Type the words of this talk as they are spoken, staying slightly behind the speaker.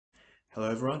Hello,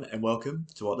 everyone, and welcome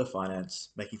to WTFinance,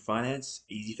 making finance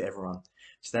easy for everyone.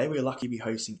 Today, we're lucky to be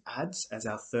hosting Adz as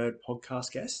our third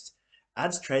podcast guest.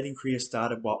 Adz's trading career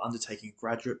started while undertaking a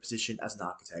graduate position as an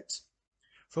architect.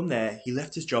 From there, he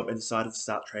left his job and decided to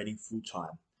start trading full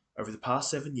time. Over the past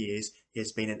 7 years, he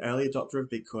has been an early adopter of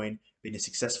Bitcoin, been a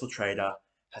successful trader,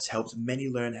 has helped many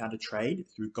learn how to trade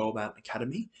through Goldmount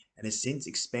Academy, and has since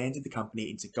expanded the company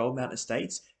into Goldmount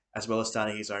Estates as well as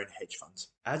starting his own hedge fund.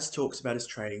 Adz talks about his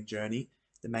trading journey,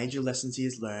 the major lessons he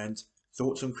has learned,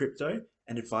 thoughts on crypto,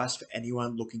 and advice for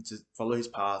anyone looking to follow his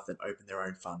path and open their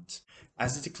own fund.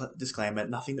 As a disclaimer,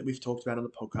 nothing that we've talked about on the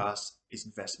podcast is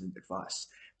investment advice.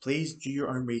 Please do your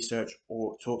own research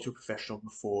or talk to a professional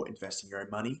before investing your own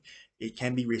money. It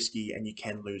can be risky and you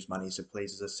can lose money, so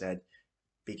please, as I said,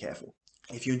 be careful.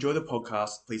 If you enjoy the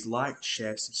podcast, please like,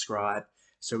 share, subscribe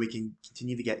so we can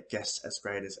continue to get guests as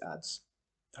great as Adz.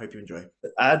 Hope you enjoy.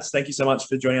 Adz, thank you so much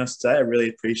for joining us today. I really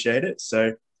appreciate it.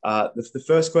 So the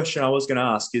first question I was going to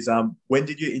ask is, when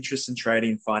did your interest in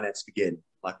trading and finance begin?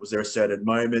 Like, was there a certain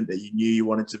moment that you knew you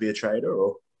wanted to be a trader,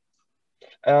 or?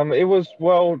 I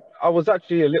was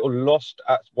actually a little lost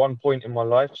at one point in my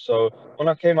life. So when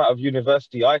I came out of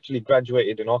university, I actually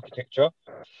graduated in architecture.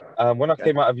 When I Okay.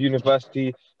 came out of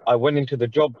university, I went into the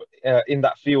job in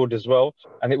that field as well.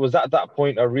 And it was at that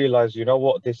point I realized, you know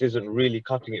what, this isn't really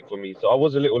cutting it for me. So I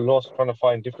was a little lost trying to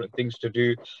find different things to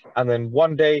do. And then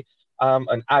one day,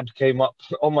 an ad came up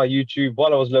on my YouTube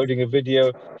while I was loading a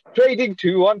video, trading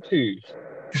 212.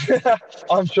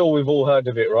 I'm sure we've all heard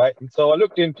of it, right? And so I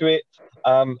looked into it,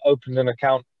 opened an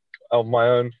account of my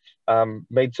own,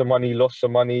 made some money, lost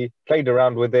some money, played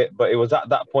around with it. But it was at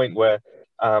that point where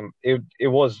it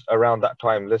was around that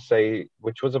time, let's say,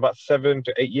 which was about 7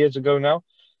 to 8 years ago now,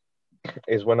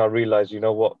 is when I realized, you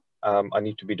know what, I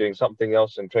need to be doing something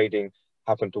else, and trading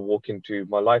happened to walk into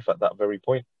my life at that very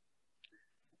point.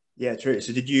 Yeah, true.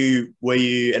 So were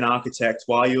you an architect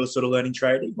while you were sort of learning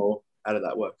trading, or how did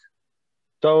that work?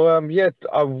 So yeah,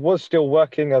 I was still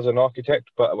working as an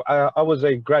architect, but I was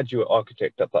a graduate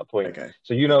architect at that point. Okay.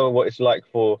 So you know what it's like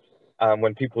for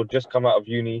when people just come out of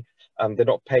uni, they're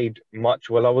not paid much.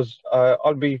 Well,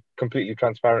 I'll be completely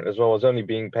transparent as well. I was only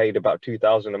being paid about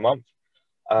 2,000 a month.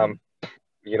 Mm. Um,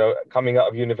 you know, coming out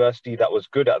of university, that was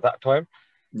good at that time.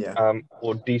 Yeah.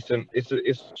 Or decent.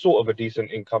 It's sort of a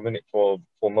decent income in it for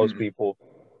most Mm. people.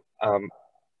 Um,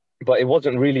 but it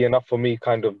wasn't really enough for me,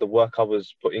 kind of the work I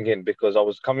was putting in, because I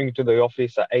was coming to the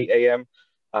office at 8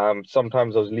 a.m.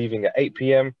 Sometimes I was leaving at 8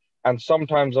 p.m. And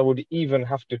sometimes I would even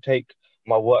have to take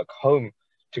my work home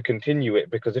to continue it,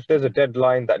 because if there's a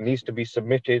deadline that needs to be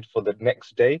submitted for the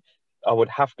next day, I would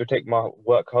have to take my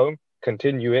work home,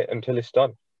 continue it until it's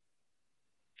done.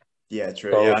 Yeah,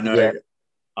 true. Yeah, So I know. yeah,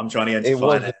 I'm trying to get into it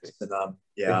was, finance, and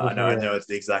yeah, I yeah, know it's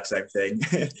the exact same thing.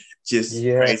 Just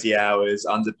yeah, crazy hours,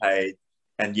 underpaid,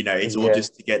 and it's all yeah,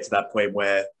 just to get to that point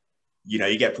where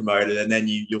you get promoted, and then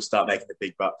you'll start making the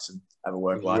big bucks and have a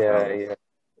work life balance. yeah,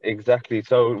 exactly.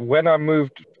 So when I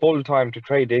moved full time to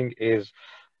trading is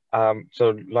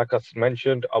so like I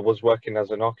mentioned, I was working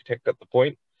as an architect at the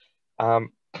point.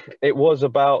 Um, it was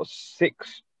about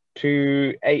 6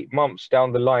 to 8 months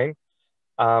down the line,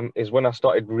 is when I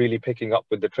started really picking up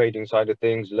with the trading side of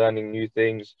things, learning new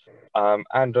things,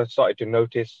 and I started to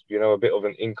notice, a bit of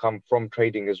an income from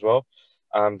trading as well.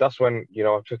 That's when,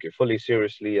 I took it fully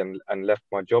seriously and left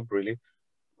my job really.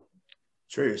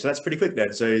 True. So that's pretty quick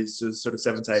then. So it's sort of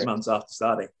 7 to 8 months after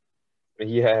starting.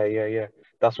 Yeah.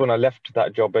 That's when I left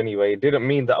that job anyway. It didn't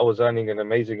mean that I was earning an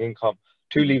amazing income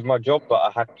to Mm. leave my job, but I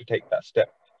had to take that step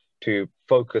to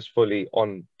focus fully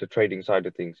on the trading side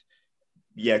of things.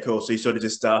 Yeah, cool. So you sort of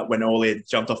just went all in,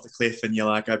 jumped off the cliff, and you're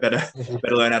like, I better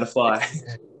learn how to fly.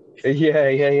 Yeah,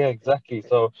 exactly.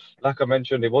 So, like I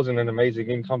mentioned, it wasn't an amazing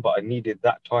income, but I needed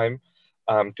that time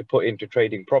to put into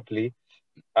trading properly,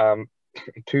 um,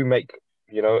 to make,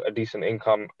 a decent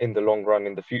income in the long run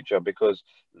in the future, because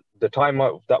the time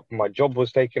that my job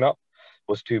was taken up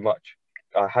was too much.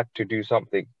 I had to do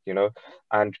something,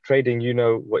 and trading, you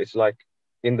know what it's like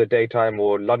in the daytime,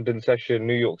 or London session,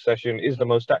 New York session is the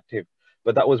most active,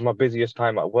 but that was my busiest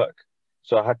time at work.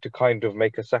 So I had to kind of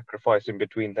make a sacrifice in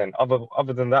between then.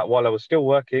 Other than that, while I was still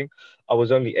working, I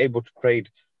was only able to trade,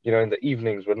 in the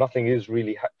evenings when nothing is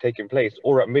really taking place,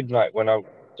 or at midnight when I'm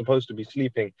supposed to be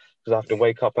sleeping, because I have to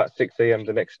wake up at 6 a.m.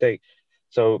 the next day.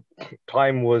 So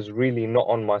time was really not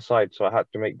on my side. So I had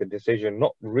to make the decision,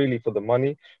 not really for the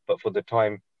money, but for the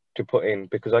time to put in,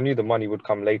 because I knew the money would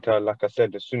come later. Like I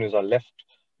said, as soon as I left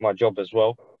my job as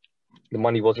well, the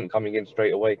money wasn't coming in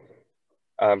straight away,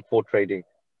 for trading.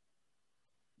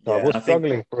 So I Yeah, and was I think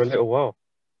struggling for a little while.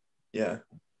 yeah.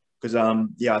 Because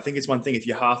yeah, I think it's one thing if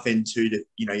you're half into the,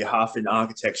 you're half in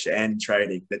architecture and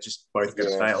trading, they're just both going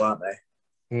to Yeah. fail, aren't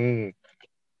they? Mm.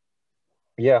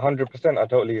 Yeah, 100%. I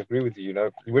totally agree with you. You know,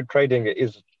 with trading, it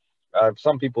is,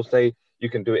 some people say you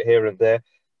can do it here and there,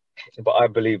 but I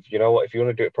believe, you know what, if you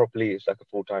want to do it properly, it's like a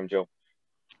full-time job.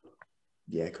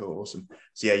 Yeah, cool, awesome.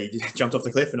 So yeah, you jumped off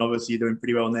the cliff, and obviously you're doing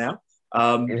pretty well now.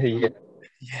 Yeah.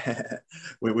 Yeah,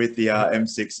 we're with the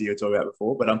M60 you were talking about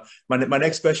before. But my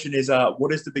next question is,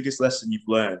 what is the biggest lesson you've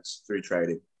learned through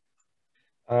trading?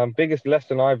 Biggest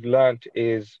lesson I've learned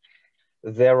is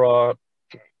there are,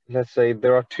 let's say,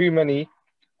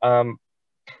 um,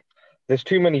 there's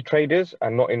too many traders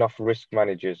and not enough risk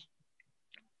managers.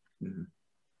 Mhm.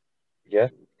 Yeah.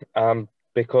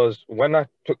 Because when I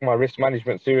took my risk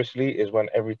management seriously is when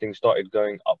everything started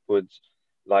going upwards,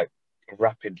 like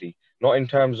rapidly. Not in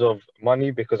terms of money,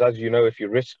 because as you know, if you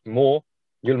risk more,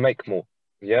 you'll make more.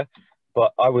 Yeah.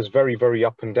 But I was very, very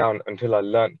up and down until I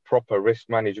learned proper risk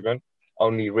management.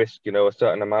 Only risk, a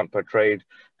certain amount per trade.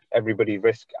 Everybody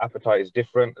risk appetite is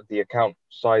different. The account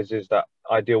sizes that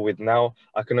I deal with now,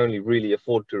 I can only really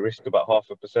afford to risk about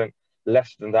 0.5%,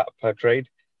 less than that per trade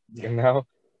Yeah, now.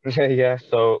 Yeah,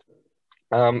 so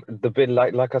the bit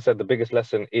like I said, the biggest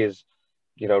lesson is,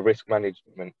 risk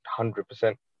management,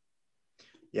 100%.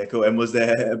 yeah, cool. And was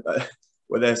there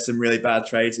were there some really bad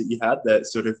trades that you had that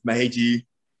sort of made you,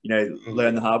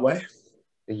 learn the hard way?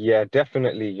 Yeah,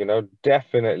 definitely,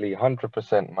 definitely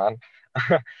 100%, man.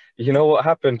 You know what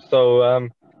happened? So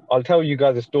I'll tell you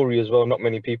guys a story as well. Not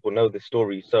many people know this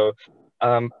story. So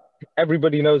um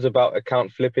everybody knows about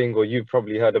account flipping, or you've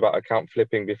probably heard about account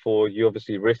flipping before. You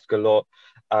obviously risk a lot.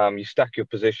 You stack your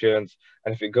positions,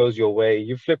 and if it goes your way,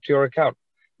 you flipped your account.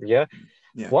 Yeah.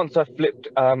 Yeah, Once I flipped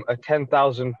a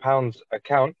 £10,000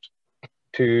 account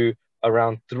to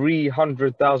around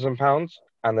 £300,000,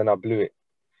 and then I blew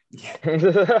yeah.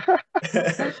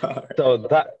 it. So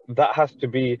that has to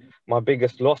be my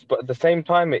biggest loss. But at the same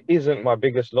time, it isn't my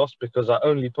biggest loss because I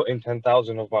only put in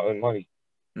 10,000 of my own money.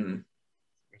 Mm,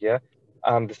 Yeah.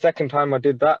 The second time I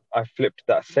did that, I flipped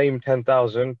that same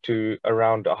 10,000 to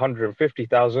around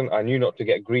 150,000. I knew not to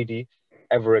get greedy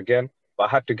ever again, but I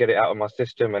had to get it out of my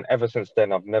system. And ever since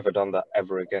then, I've never done that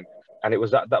ever again. And it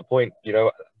was at that point,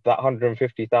 that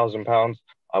 £150,000,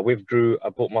 I withdrew, I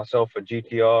bought myself a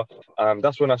GTR.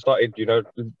 That's when I started,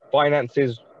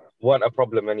 finances weren't a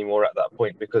problem anymore at that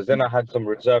point because then I had some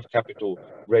reserve capital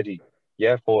ready,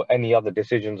 yeah, for any other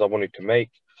decisions I wanted to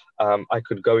make. I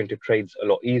could go into trades a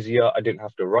lot easier. I didn't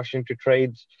have to rush into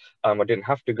trades. I didn't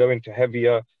have to go into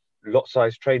heavier lot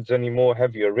size trades anymore,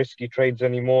 heavier risky trades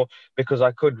anymore, because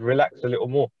I could relax a little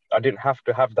more. I didn't have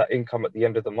to have that income at the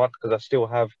end of the month because I still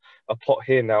have a pot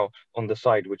here now on the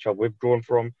side, which I've withdrawn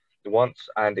from once,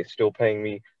 and it's still paying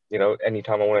me,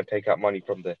 anytime I want to take out money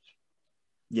from there.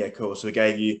 yeah, cool. So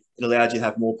it allowed you to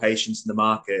have more patience in the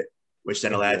market, which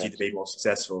then allowed Yeah. you to be more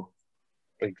successful.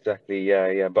 Exactly. Yeah,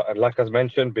 yeah. But like I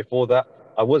mentioned before that,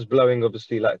 I was blowing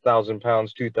obviously like £1,000,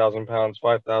 £2,000,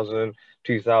 5,000,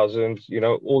 2,000,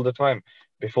 all the time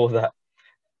before that.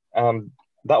 Um,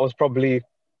 that was probably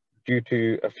due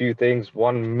to a few things.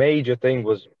 One major thing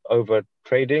was over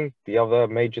trading. The other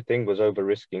major thing was over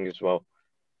risking as well.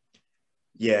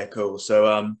 Yeah, cool.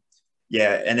 So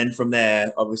yeah, and then from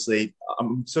there, obviously,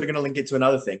 I'm sort of going to link it to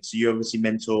another thing. So you obviously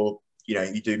mentor, you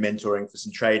do mentoring for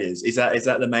some traders. Is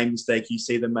that the main mistake you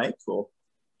see them make, or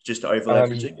just over Um,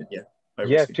 leveraging? Yeah, over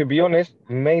yeah, risking. to be honest,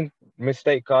 main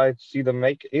mistake I see them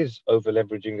make is over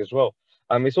leveraging as well.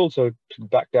 It's also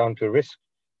back down to risk.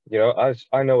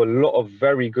 I know a lot of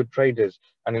very good traders,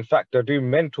 and in fact, I do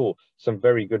mentor some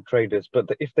very good traders. But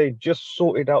if they just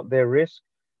sorted out their risk,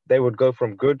 they would go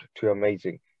from good to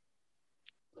amazing.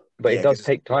 But it Yeah, does because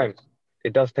take time.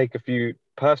 It does take a few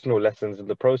personal lessons in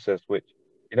the process, which,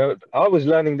 I was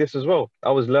learning this as well. I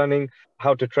was learning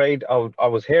how to trade. I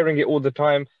was hearing it all the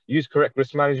time, use correct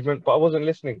risk management, but I wasn't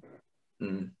listening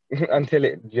until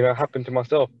it, happened to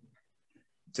myself.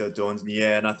 till it dawns on you.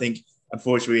 Yeah, and I think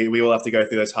unfortunately we all have to go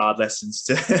through those hard lessons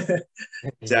to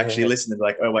to actually Yeah, listen and be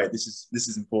like, oh wait, this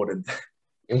is important.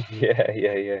 yeah,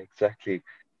 yeah, yeah, exactly.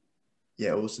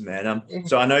 Yeah, awesome, man.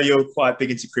 So I know you're quite big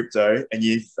into crypto, and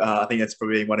I think that's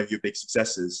probably one of your big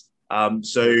successes.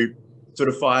 So sort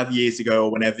of 5 years ago,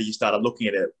 or whenever you started looking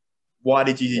at it, why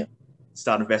did Yeah. you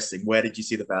start investing? Where did you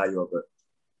see the value of it?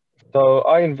 So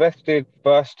I invested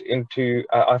first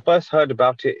I first heard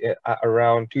about it at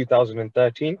around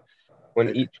 2013 when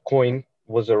Okay. each coin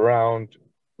was around,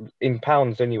 in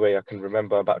pounds anyway, I can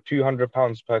remember, about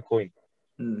 £200 per coin.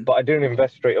 Mm, But I didn't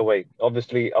invest straight away.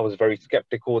 Obviously, I was very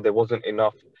skeptical. There wasn't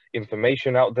enough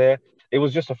information out there. It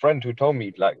was just a friend who told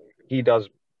me, like, he does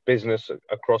business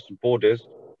across borders.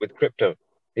 with crypto.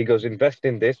 He goes, invest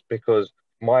in this because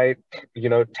my,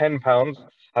 £10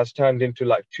 has turned into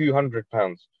like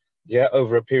 £200, yeah,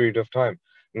 over a period of time.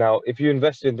 Now, if you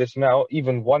invest in this now,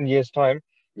 even 1 year's time,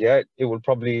 yeah, it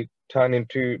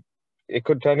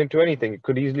could turn into anything. It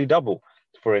could easily double,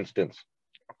 for instance.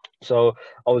 So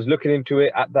I was looking into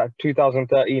it at that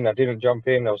 2013. I didn't jump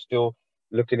in. I was still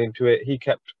looking into it. He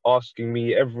kept asking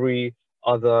me every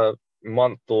other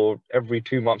month or every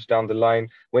 2 months down the line,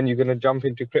 when you're going to jump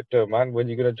into crypto, man, when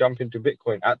you're going to jump into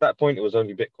Bitcoin. At that point, it was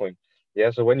only Bitcoin.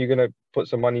 Yeah. So when you're going to put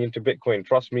some money into Bitcoin,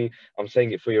 trust me, I'm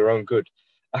saying it for your own good.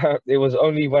 It was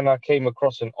only when I came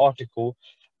across an article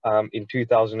in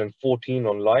 2014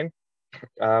 online.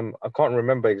 I can't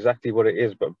remember exactly what it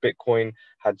is, but Bitcoin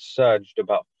had surged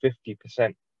about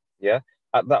 50%. Yeah.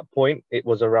 At that point, it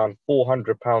was around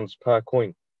 £400 per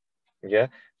coin. Yeah.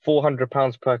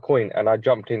 £400 per coin. And I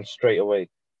jumped in straight away.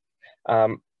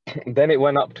 Um, then it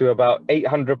went up to about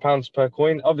 £800 per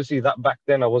coin. Obviously, that back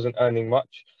then I wasn't earning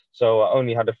much. So I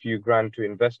only had a few grand to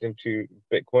invest into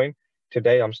Bitcoin.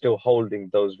 Today, I'm still holding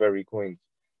those very coins.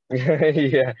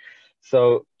 Yeah.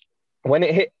 So when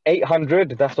it hit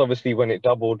 800, that's obviously when it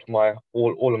doubled my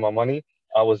all of my money.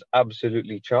 I was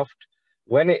absolutely chuffed.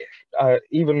 When it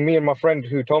even me and my friend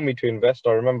who told me to invest,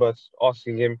 I remember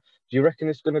asking him, "Do you reckon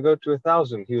it's going to go to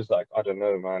 1,000?" He was like, "I don't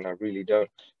know, man. I really don't.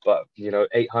 But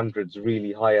 800's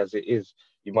really high as it is.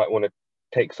 You might want to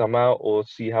take some out or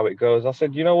see how it goes." I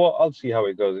said, "You know what? I'll see how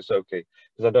it goes. It's okay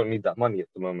because I don't need that money at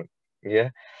the moment." Yeah.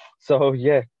 So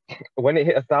yeah, when it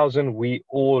hit 1,000, we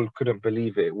all couldn't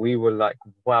believe it. We were like,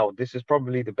 wow, this is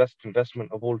probably the best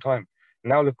investment of all time.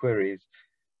 Now look where it is.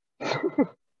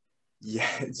 Yeah,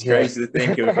 it's Yeah. crazy to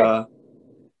think of.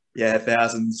 Yeah,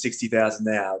 1,000, 60,000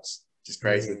 now. It's just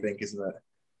crazy to Mm. think, isn't it?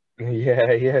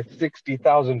 Yeah, yeah.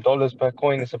 $60,000 per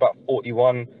coin. It's about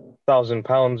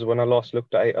 £41,000 when I last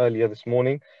looked at it earlier this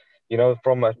morning.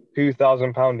 From a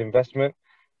 £2,000 investment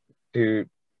to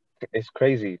it's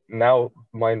crazy. Now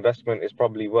my investment is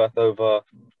probably worth over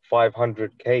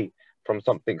 500K from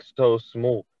something so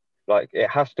small. Like it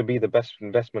has to be the best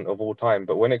investment of all time.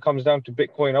 But when it comes down to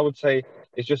Bitcoin, I would say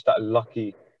it's just that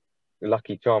lucky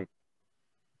charm.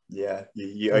 Yeah,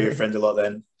 you owe your friend a lot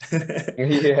then.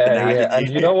 And Yeah, now yeah. And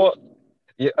you know you, what?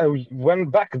 Yeah, when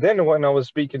back then when I was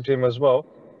speaking to him as well,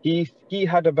 he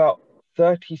had about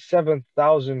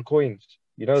 37,000 coins.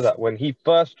 You know that when he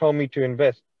first told me to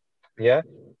invest, yeah.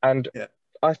 And yeah.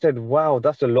 I said, wow,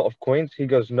 that's a lot of coins. He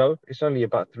goes, no, it's only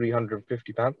about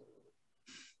 £350.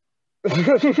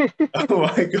 Oh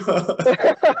my God.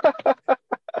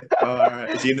 All right.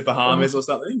 Is he in the Bahamas or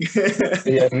something?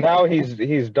 Yeah, now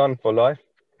he's done for life.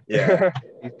 Yeah.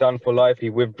 He's done for life.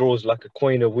 He withdraws like a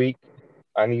coin a week,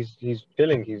 and he's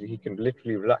chilling. He can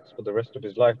literally relax for the rest of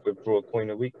his life, withdraw a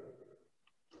coin a week.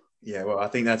 Yeah. Well, I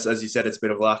think that's, as you said, it's a bit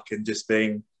of luck and just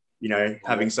being, Yeah.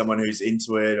 having someone who's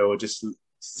into it or just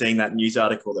seeing that news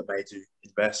article that made you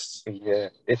invest. Yeah,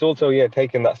 it's also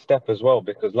taking that step as well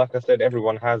because, like I said,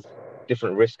 everyone has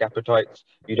different risk appetites.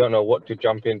 You don't know what to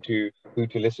jump into, who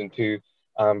to listen to,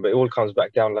 but it all comes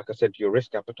back down, like I said, to your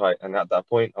risk appetite. And at that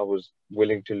point, I was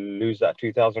willing to lose that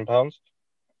 £2,000.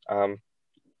 Um,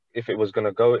 if it was going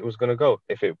to go, it was going to go.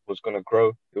 If it was going to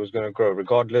grow, it was going to grow.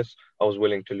 Regardless, I was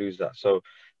willing to lose that. So,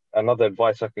 another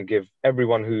advice I can give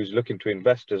everyone who's looking to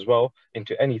invest as well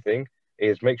into anything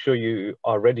is make sure you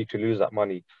are ready to lose that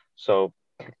money. So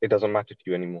it doesn't matter to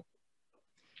you anymore.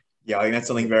 Yeah, I think that's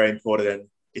something very important. And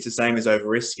it's the same as over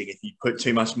risking. If you put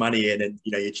too much money in and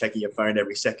you're checking your phone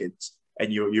every second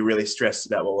and you're really stressed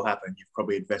about what will happen, you've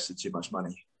probably invested too much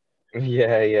money.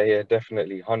 Yeah, yeah, yeah,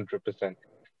 definitely, 100%.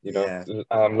 Yeah.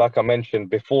 Like I mentioned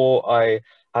before, I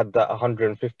had that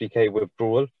 150K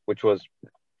withdrawal, which was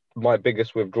my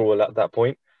biggest withdrawal at that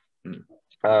point. Mm.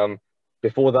 Um,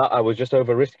 Before that, I was just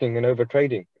over risking and over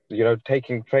trading,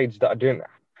 taking trades that I didn't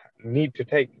need to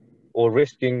take or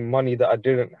risking money that I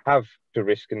didn't have to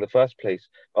risk in the first place.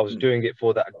 I was Mm. doing it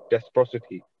for that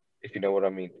desperosity, if you know what I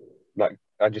mean. Like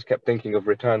I just kept thinking of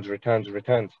returns, returns,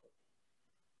 returns.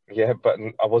 Yeah, but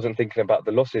I wasn't thinking about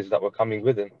the losses that were coming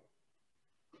with it.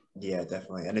 Yeah,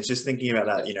 definitely. And it's just thinking about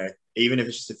that, Yeah, even if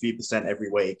it's just a few percent every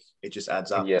week, it just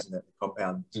adds up, yeah, doesn't it?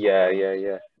 Compound. yeah, yeah,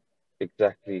 yeah.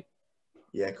 Exactly.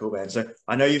 Yeah, cool, man. So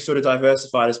I know you've sort of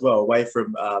diversified as well away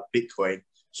from Bitcoin.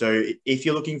 So if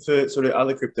you're looking for sort of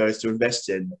other cryptos to invest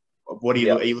in, what do you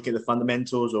Yeah. look? Are you looking at the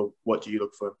fundamentals, or what do you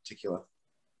look for in particular?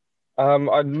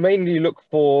 I'd mainly look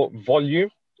for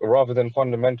volume rather than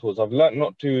fundamentals. I've learned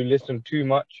not to listen too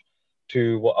much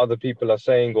to what other people are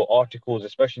saying or articles,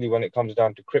 especially when it comes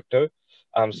down to crypto.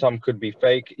 Some could be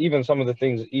fake. Even some of the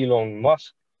things Elon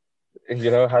Musk,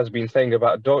 has been saying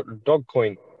about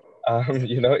Dogecoin.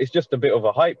 It's just a bit of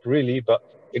a hype, really, but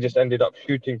it just ended up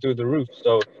shooting through the roof.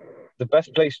 So the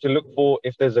best place to look for,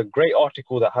 if there's a great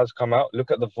article that has come out,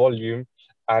 look at the volume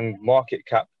and market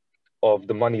cap of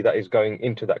the money that is going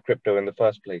into that crypto in the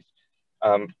first place.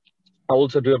 I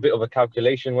also do a bit of a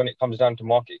calculation when it comes down to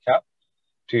market cap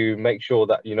to make sure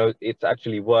that, it's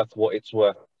actually worth what it's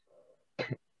worth.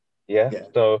 Yeah. Yeah.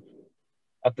 So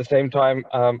at the same time,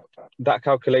 that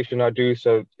calculation I do,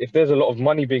 so if there's a lot of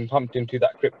money being pumped into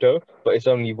that crypto, but it's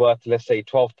only worth, let's say,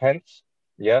 12 pence,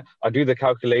 yeah, I do the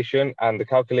calculation, and the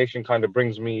calculation kind of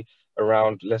brings me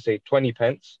around, let's say, 20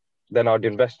 pence. Then I'd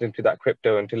invest into that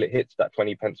crypto until it hits that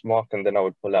 20 pence mark, and then I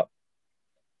would pull out.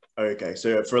 Okay.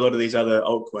 So for a lot of these other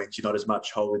altcoins, you're not as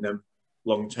much holding them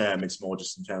long term. It's more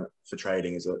just in term for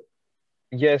trading, is it?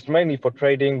 Yes, mainly for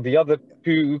trading. The other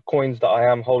two coins that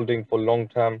I am holding for long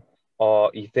term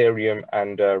are Ethereum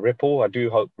and Ripple. I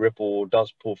do hope Ripple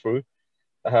does pull through.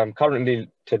 Currently,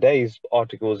 today's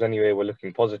articles anyway were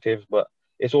looking positive, but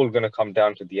it's all going to come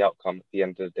down to the outcome at the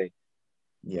end of the day.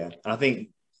 Yeah. And I think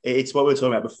it's what we were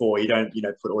talking about before. You don't,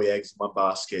 put all your eggs in one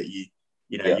basket.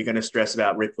 Yeah, You're going to stress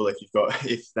about Ripple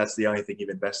if that's the only thing you've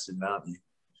invested in, aren't you?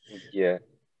 yeah,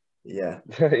 Yeah.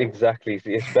 exactly.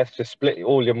 See, it's best to split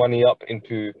all your money up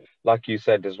into, like you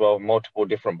said as well, multiple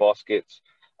different baskets.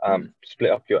 Mm.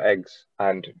 Split up your eggs,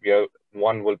 and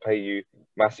one will pay you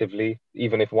massively.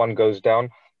 Even if one goes down,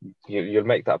 you'll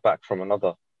make that back from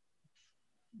another.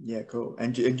 Yeah, cool.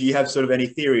 And do you have sort of any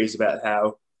theories about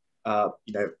how,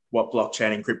 what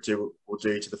blockchain and crypto will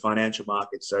do to the financial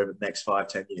markets over the next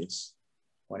 5-10 years?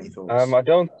 What are your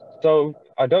thoughts?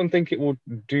 I don't think it will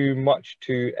do much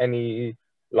to any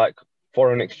like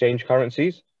foreign exchange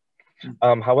currencies.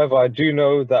 However, I do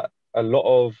know that a lot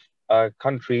of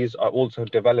countries are also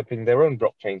developing their own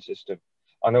blockchain system.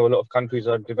 I know a lot of countries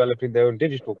are developing their own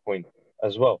digital coin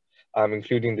as well,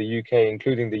 including the UK,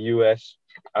 including the US,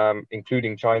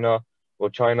 including China. Well,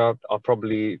 China are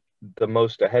probably the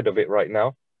most ahead of it right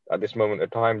now at this moment of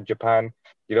time. Japan,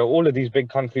 all of these big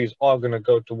countries are going to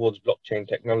go towards blockchain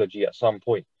technology at some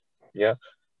point. Yeah.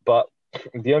 But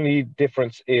the only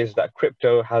difference is that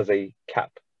crypto has a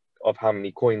cap of how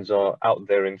many coins are out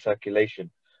there in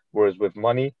circulation. Whereas with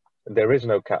money, there is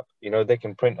no cap. They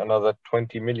can print another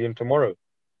 20 million tomorrow.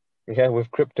 Yeah, with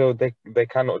crypto, they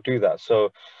cannot do that.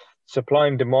 So supply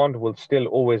and demand will still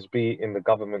always be in the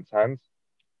government's hands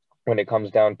when it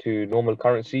comes down to normal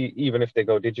currency, even if they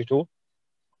go digital.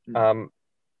 Mm. Um,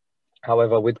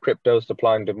 However, with crypto,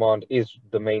 supply and demand is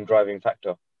the main driving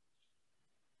factor.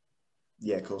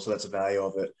 Yeah, cool. So that's the value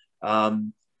of it.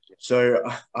 So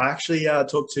I actually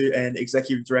talked to an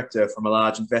executive director from a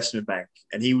large investment bank,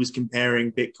 and he was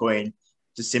comparing Bitcoin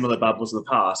to similar bubbles of the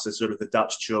past, so sort of the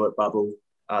Dutch tulip bubble,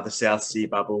 the South Sea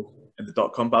bubble, and the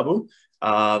dot-com bubble.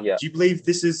 Yeah. Do you believe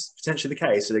this is potentially the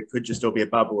case, that it could just all be a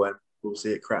bubble and we'll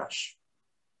see it crash?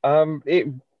 It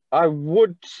I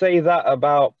would say that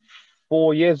about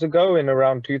 4 years ago in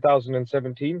around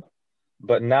 2017,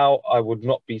 but now I would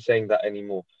not be saying that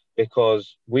anymore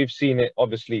because we've seen it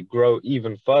obviously grow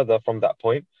even further from that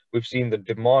point. We've seen the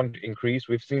demand increase,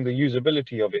 we've seen the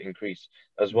usability of it increase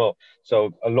as well.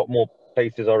 So a lot more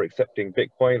places are accepting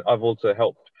Bitcoin. I've also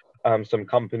helped some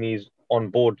companies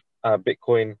onboard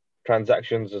Bitcoin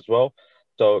transactions as well.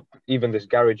 So even this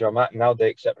garage I'm at now, they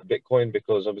accept Bitcoin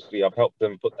because obviously I've helped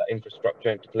them put that infrastructure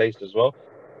into place as well.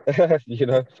 you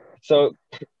know, so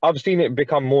I've seen it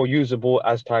become more usable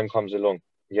as time comes along.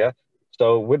 Yeah.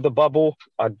 So with the bubble,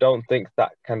 I don't think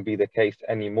that can be the case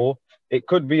anymore. It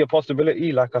could be a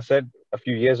possibility, like I said, a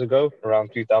few years ago,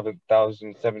 around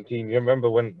 2017. You remember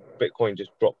when Bitcoin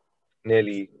just dropped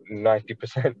nearly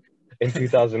 90% in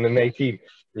 2018?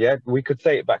 Yeah, we could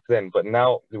say it back then, but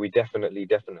now we definitely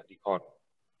can't.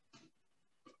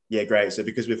 Yeah, great. So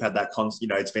because we've had that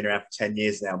it's been around for 10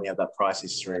 years now, and we have that price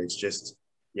history. It's just,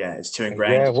 yeah, it's too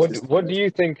ingrained. Yeah, It's what just, what do you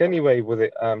think anyway with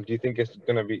it? Do you think it's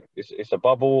gonna be it's a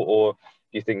bubble, or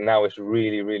do you think now it's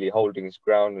really holding its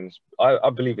ground? And I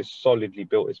believe it's solidly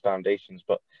built its foundations.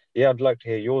 But yeah, I'd like to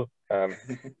hear your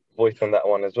voice on that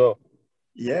one as well.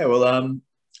 yeah, well,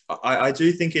 I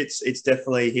do think it's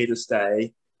definitely here to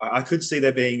stay. I could see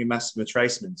there being a massive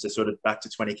retracement, so sort of back to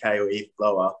 20K or even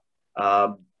lower.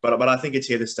 But I think it's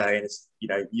here to stay, and it's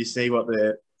you see what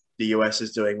the US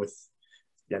is doing with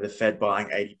the Fed buying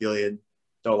 $80 billion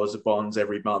of bonds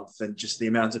every month, and just the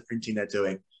amount of printing they're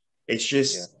doing. It's Yeah,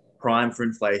 just prime for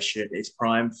inflation. It's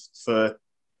prime for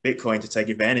Bitcoin to take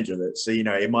advantage of it. So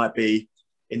it might be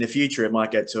in the future, it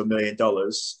might get to $1 million.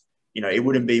 It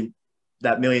wouldn't be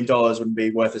that $1 million wouldn't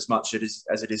be worth as much as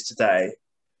it is today,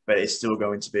 but it's still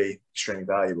going to be extremely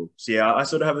valuable. So yeah, I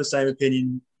sort of have the same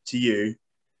opinion to you.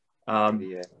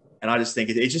 actually, yeah. And I just think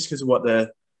it's just because of what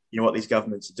what these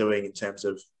governments are doing in terms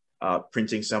of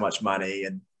printing so much money,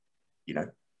 and you know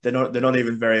they're not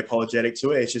even very apologetic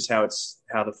to it. It's just how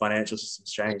the financial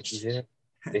system's changed. Yeah,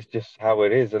 it's just how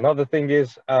it is. Another thing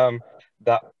is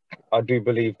that I do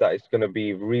believe that it's going to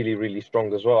be really, really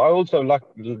strong as well. I also like,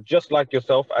 just like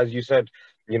yourself, as you said,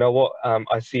 you know what,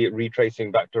 I see it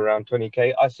retracing back to around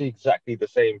 20K. I see exactly the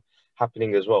same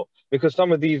happening as well, because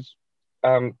some of these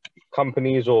um,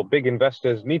 companies or big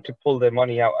investors need to pull their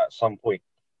money out at some point,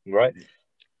 right?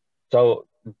 So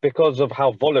because of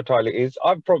how volatile it is,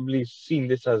 I've probably seen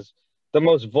this as the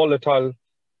most volatile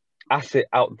asset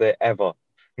out there ever.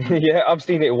 Mm. Yeah, I've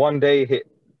seen it one day hit,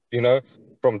 you know,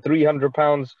 from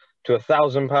 £300 to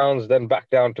 £1,000, then back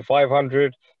down to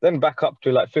 500, then back up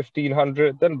to like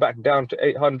 1,500, then back down to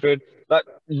 800. Like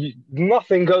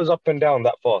nothing goes up and down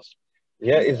that fast.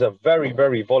 Yeah, it's Yeah, a very,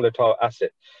 very volatile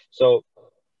asset. So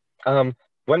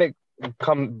when it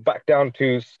comes back down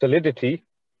to solidity,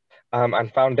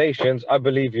 and foundations, I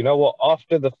believe, you know what,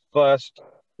 after the first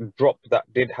drop that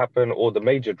did happen, or the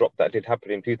major drop that did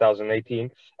happen in 2018,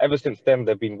 ever since then,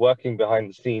 they've been working behind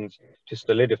the scenes to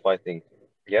solidify things.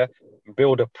 Yeah,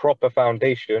 build a proper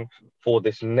foundation for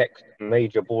this next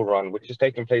major bull run, which is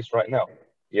taking place right now.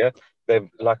 Yeah, they've,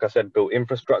 like I said, built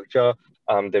infrastructure.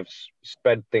 They've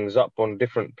spread things up on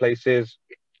different places.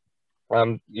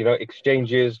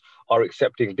 Exchanges are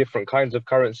accepting different kinds of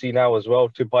currency now as well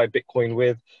to buy Bitcoin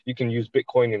with. You can use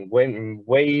Bitcoin in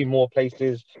way more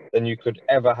places than you could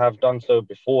ever have done so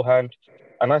beforehand.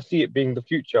 And I see it being the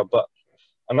future. But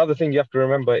another thing you have to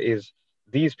remember is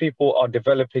these people are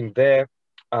developing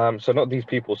so not these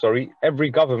people, sorry, every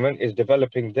government is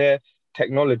developing their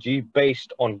technology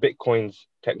based on Bitcoin's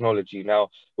technology. Now,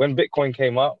 when Bitcoin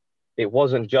came out, it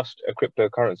wasn't just a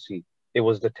cryptocurrency, it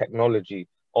was the technology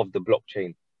of the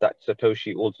blockchain that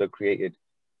Satoshi also created,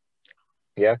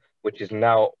 yeah, which is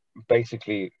now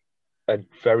basically a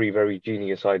very, very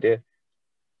genius idea.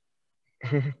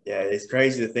 yeah, it's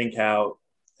crazy to think how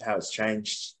it's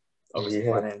changed. Obviously,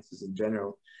 Yeah. finances in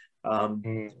general, um,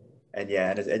 Mm, and yeah,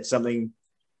 and it's something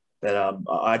that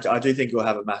I do think will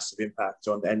have a massive impact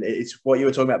on. And it's what you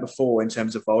were talking about before in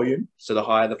terms of volume. So the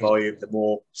higher the volume, the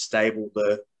more stable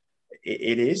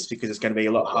it is, because it's going to be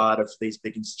a lot yeah. harder for these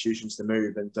big institutions to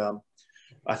move. And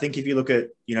I think if you look at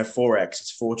forex,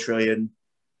 it's $4 trillion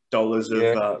of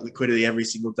Yeah. liquidity every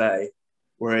single day, Yeah.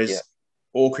 whereas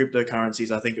all cryptocurrencies,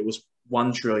 I think it was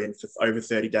 1 trillion for over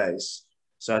 30 days.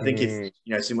 So I think if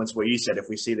Mm, similar to what you said, if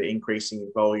we see the increasing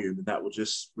in volume, then that will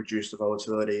just reduce the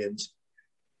volatility, and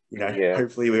yeah.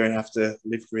 hopefully we won't have to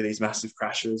live through these massive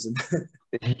crashes. And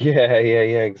Yeah,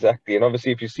 exactly. And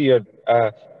obviously, if you see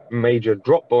a major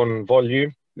drop on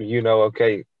volume,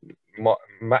 okay,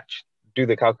 match, do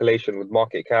the calculation with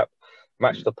market cap,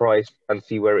 match the price, and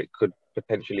see where it could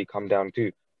potentially come down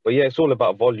to. But yeah, it's all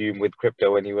about volume with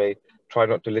crypto anyway. Try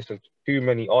not to listen to too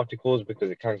many articles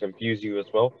because it can confuse you as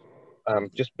well.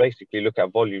 Just basically look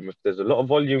at volume. If there's a lot of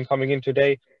volume coming in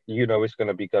today, it's going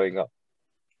to be going up.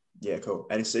 yeah, cool.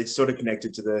 And it's sort of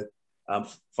connected to the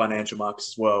financial markets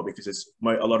as well, because it's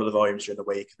a lot of the volumes during the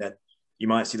week. And then you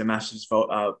might see the massive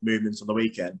movements on the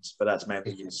weekend, but that's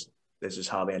mainly because there's just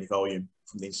hardly any volume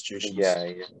from the institutions. Yeah,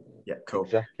 Yeah, cool.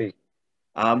 exactly.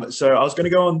 So I was going to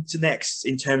go on to next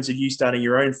in terms of you starting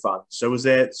your own fund. So was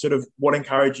there sort of what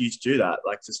encouraged you to do that,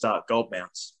 like to start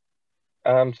Goldmounts?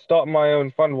 Start my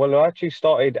own fund. Well, I actually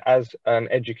started as an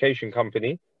education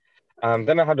company.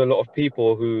 Then I had a lot of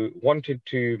people who wanted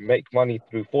to make money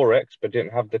through Forex, but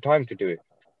didn't have the time to do it.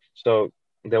 So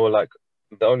they were like,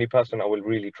 the only person I will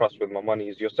really trust with my money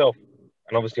is yourself.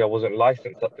 And obviously, I wasn't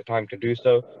licensed at the time to do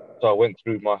so. So I went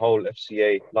through my whole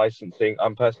FCA licensing.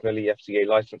 I'm personally FCA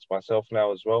licensed myself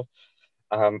now as well.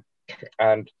 Um,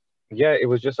 and yeah, it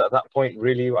was just at that point,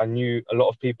 really, I knew a lot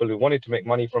of people who wanted to make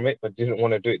money from it, but didn't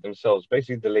want to do it themselves.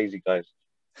 Basically, the lazy guys.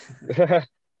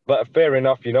 But fair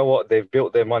enough, you know what? They've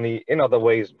built their money in other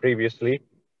ways previously.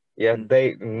 Yeah, Mm,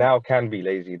 they now can be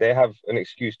lazy. They have an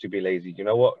excuse to be lazy. You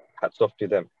know what? Hats off to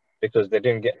them because they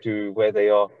didn't get to where they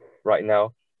are right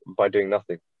now by doing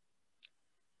nothing.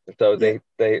 So yeah,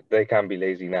 they can be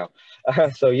lazy now.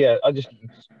 So yeah, I just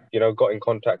got in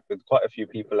contact with quite a few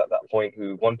people at that point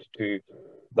who wanted to,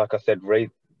 like I said,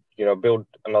 build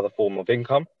another form of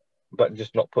income, but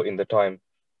just not put in the time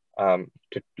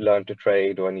to learn to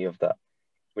trade or any of that,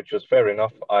 which was fair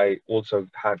enough. I also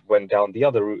had went down the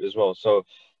other route as well. So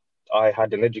I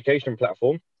had an education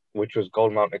platform, which was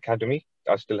Goldmount Academy.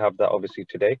 I still have that obviously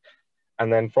today.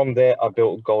 And then from there, I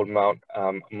built Goldmount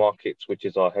Markets, which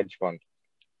is our hedge fund.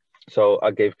 So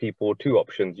I gave people two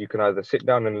options. You can either sit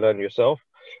down and learn yourself,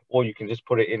 or you can just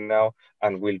put it in now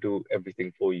and we'll do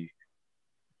everything for you.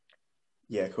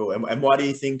 Yeah, cool. And why do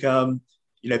you think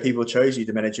people chose you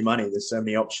to manage your money? There's so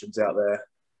many options out there.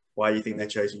 Why do you think they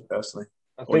chose you personally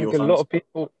I or your think a lot funds? of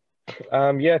people,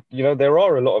 yeah, there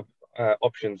are a lot of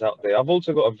options out there. I've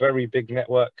also got a very big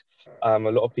network. A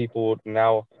lot of people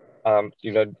now,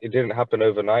 it didn't happen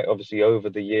overnight. Obviously, over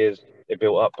the years, it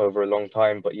built up over a long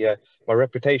time. But yeah, my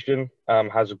reputation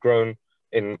has grown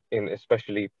in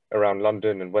especially around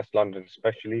London and West London,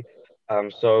 especially.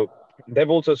 So they've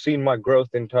also seen my growth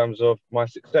in terms of my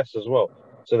success as well.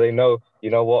 So they know, you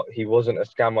know what, he wasn't a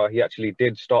scammer. He actually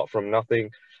did start from nothing.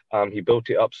 He built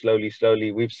it up slowly,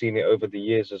 slowly. We've seen it over the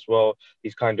years as well.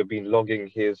 He's kind of been logging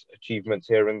his achievements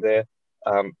here and there.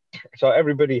 Um, so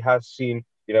everybody has seen,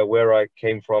 where I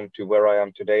came from to where I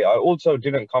am today. I also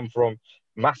didn't come from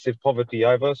massive poverty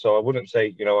either. So I wouldn't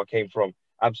say, I came from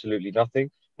absolutely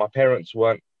nothing. My parents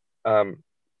weren't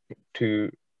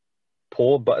too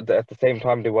poor, but at the same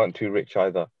time, they weren't too rich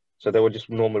either. So they were just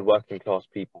normal working class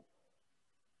people.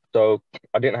 So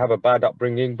I didn't have a bad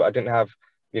upbringing, but I didn't have,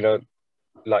 you know,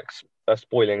 like a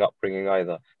spoiling upbringing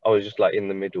either. I was just like in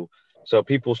the middle. So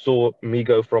people saw me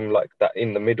go from like that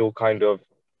in the middle kind of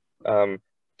um,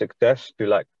 success to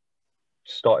like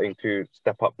starting to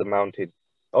step up the mountain.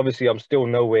 Obviously, I'm still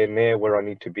nowhere near where I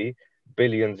need to be.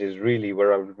 Billions is really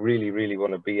where I really, really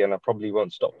want to be, and I probably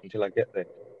won't stop until I get there.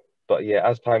 But yeah,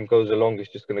 as time goes along,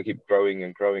 it's just going to keep growing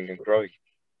and growing and growing.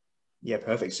 Yeah,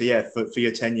 perfect. So yeah, for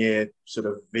your 10-year sort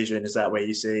of vision, is that where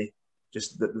you see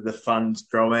just the funds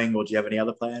growing, or do you have any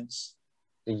other plans?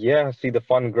 Yeah, I see the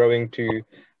fund growing to,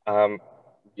 um,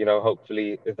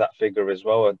 hopefully that figure as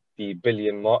well at the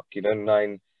billion mark,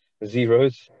 nine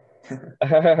zeros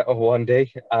one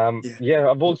day. Yeah. Yeah,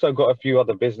 I've also got a few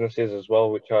other businesses as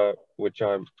well, which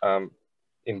I'm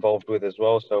involved with as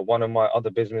well. So one of my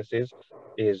other businesses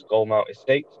is Goldmount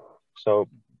Estates. So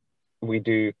we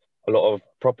do a lot of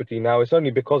property now. It's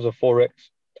only because of Forex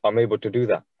I'm able to do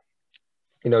that.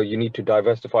 You need to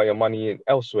diversify your money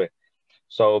elsewhere.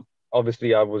 So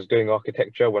obviously, I was doing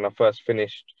architecture when I first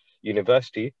finished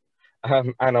university,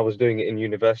 and I was doing it in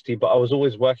university, but I was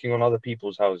always working on other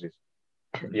people's houses.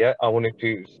 Yeah, I wanted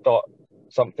to start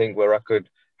something where I could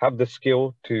have the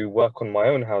skill to work on my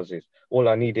own houses. All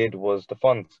I needed was the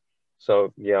funds.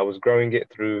 So yeah, I was growing it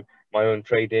through my own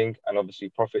trading and obviously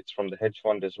profits from the hedge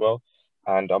fund as well.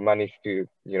 And I managed to,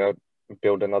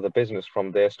 build another business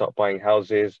from there, start buying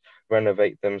houses,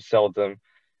 renovate them, sell them.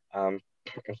 Um,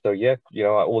 so yeah, I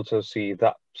also see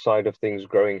that side of things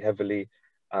growing heavily.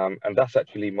 And that's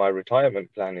actually my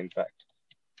retirement plan, in fact.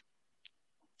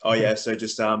 Oh yeah, so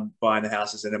just buying the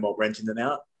houses and then what, renting them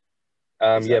out?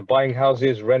 Is Yeah, that? buying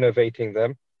houses, renovating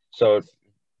them, so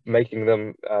making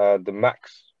them the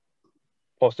max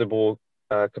possible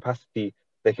capacity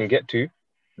they can get to,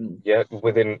 Hmm. yeah,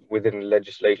 within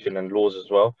legislation and laws as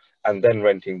well, and then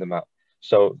renting them out.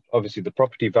 So obviously the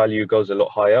property value goes a lot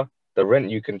higher, the rent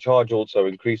you can charge also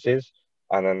increases,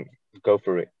 and then go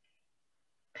for it,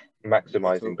 Yeah,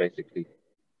 maximizing cool. basically.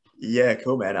 Yeah,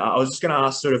 cool, man. I was just going to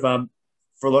ask sort of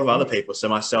for a lot of other Mm, people. So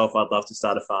myself, I'd love to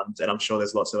start a fund, and I'm sure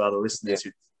there's lots of other yeah. listeners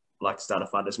who'd like to start a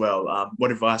fund as well.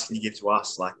 What advice can you give to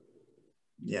us? Like,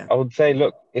 yeah. I would say,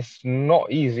 look, it's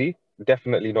not easy,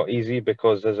 definitely not easy,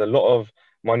 because there's a lot of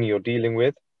money you're dealing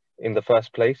with in the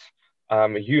first place.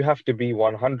 You have to be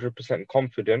 100%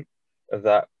 confident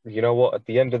that, you know what, at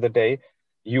the end of the day,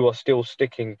 you are still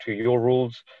sticking to your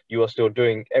rules. You are still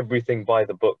doing everything by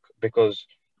the book because,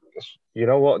 you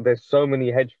know what, there's so many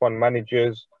hedge fund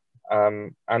managers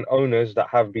and owners that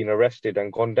have been arrested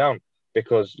and gone down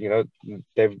because,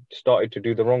 they've started to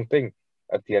do the wrong thing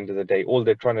at the end of the day. All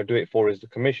they're trying to do it for is the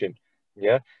commission.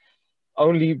 Yeah.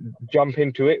 Only jump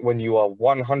into it when you are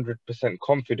 100%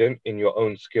 confident in your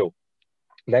own skill.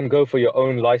 Then go for your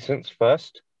own license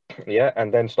first. Yeah.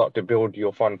 And then start to build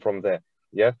your fund from there.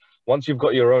 Yeah. Once you've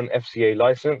got your own FCA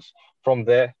license from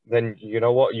there, then you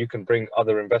know what? You can bring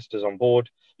other investors on board.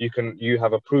 You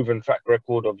have a proven track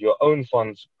record of your own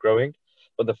funds growing.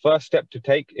 But the first step to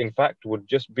take, in fact, would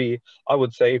just be, I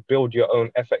would say, build your own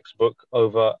FX book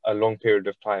over a long period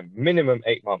of time, minimum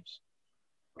 8 months.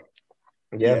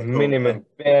 Yeah, Yeah, cool. minimum,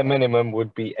 bare minimum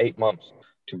would be 8 months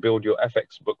to build your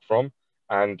FX book from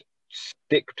and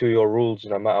stick to your rules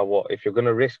no matter what. If you're going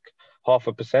to risk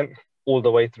 0.5% all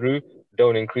the way through,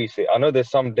 don't increase it. I know there's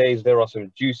some days there are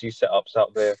some juicy setups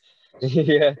out there,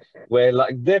 yeah, where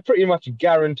like they're pretty much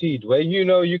guaranteed, where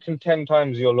you can 10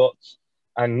 times your lots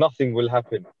and nothing will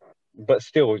happen. But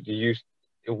still,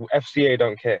 FCA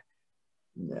don't care.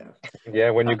 Yeah. Yeah,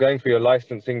 when you're going for your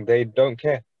licensing, they don't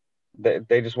care.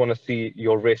 They just want to see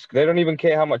your risk. They don't even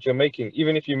care how much you're making.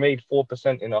 Even if you made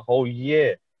 4% in a whole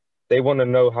year, they want to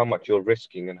know how much you're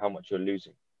risking and how much you're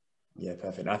losing. Yeah,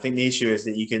 perfect. I think the issue is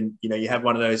that you can, you have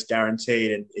one of those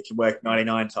guaranteed and it can work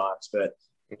 99 times, but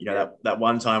Yeah, that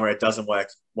one time where it doesn't work,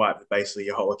 wipe basically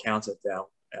your whole account down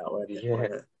out, won't it? yeah,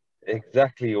 Won't it?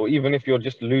 exactly. Or even if you're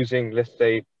just losing, let's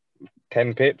say,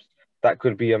 10 pips, that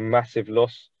could be a massive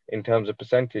loss in terms of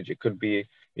percentage. It could be,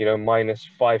 minus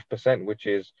 5%, which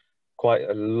is quite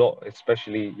a lot,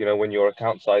 especially, when your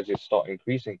account sizes start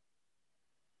increasing.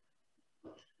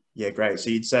 Yeah, great. So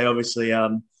you'd say obviously,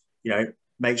 you know,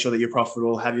 make sure that you're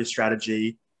profitable, have your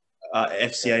strategy, Yeah.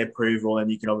 FCA approval, and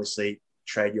you can obviously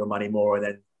trade your money more and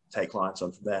then take clients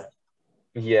on from there.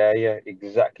 Yeah, yeah,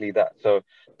 exactly that. So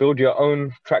build your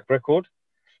own track record,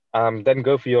 then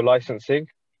go for your licensing,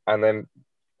 and then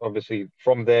obviously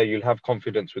from there you'll have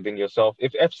confidence within yourself.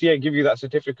 If FCA give you that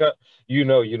certificate, you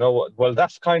know what, well,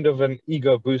 that's kind of an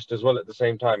ego boost as well at the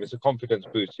same time. It's a confidence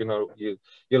boost, you're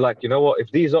like, you know what,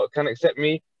 if these can accept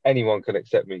me, anyone can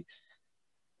accept me.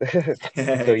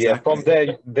 Yeah, So yeah, from exactly.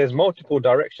 there, there's multiple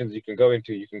directions you can go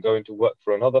into. You can go into work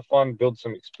for another fund, build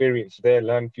some experience there,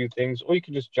 learn a few things, or you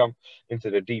can just jump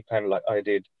into the deep end like I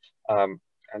did, and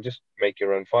just make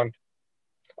your own fund.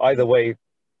 Either Yeah, way,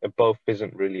 both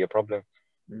isn't really a problem.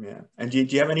 yeah. And do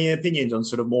you have any opinions on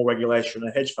sort of more regulation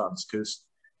of hedge funds? Because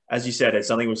as you said, it's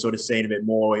something we've sort of seen a bit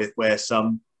more with where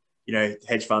some,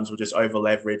 hedge funds will just over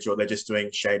leverage or they're just doing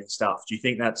shady stuff. Do you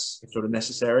think that's sort of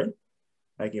necessary?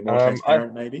 Making it more I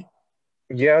transparent, maybe?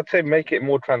 Yeah, I'd say make it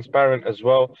more transparent as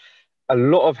well. A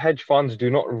lot of hedge funds do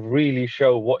not really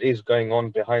show what is going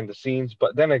on behind the scenes,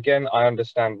 but then again, I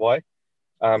understand why.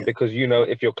 Yeah. Because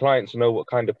if your clients know what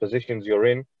kind of positions you're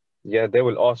in, yeah, they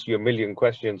will ask you a million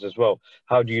questions as well.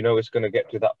 How do you know it's going to get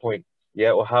to that point?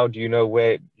 Yeah, or how do you know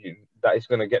that it's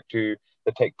going to get to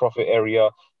the take profit area?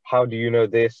 How do you know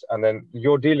this? And then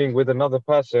you're dealing with another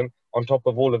person on top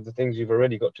of all of the things you've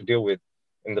already got to deal with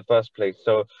in the first place.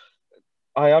 So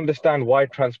I understand why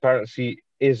transparency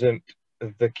isn't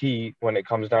the key when it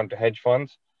comes down to hedge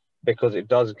funds, because it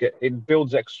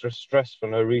builds extra stress for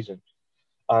no reason.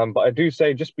 But I do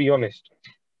say just be honest.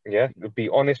 Yeah, be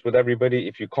honest with everybody.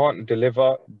 If you can't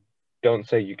deliver, don't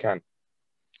say you can.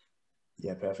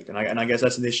 Yeah, perfect. And I guess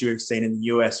that's an issue we've seen in the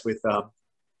US with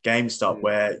GameStop, Mm.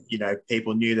 where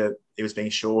people knew that it was being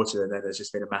shorted, and then there's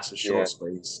just been a massive short Yeah,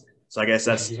 squeeze. So I guess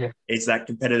that's yeah, it's that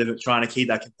competitive, trying to keep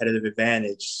that competitive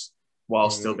advantage while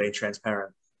still mm, being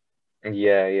transparent.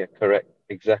 yeah, yeah, correct,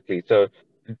 exactly. So,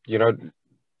 you know,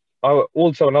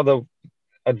 also another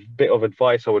a bit of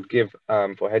advice I would give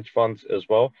for hedge funds as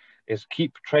well is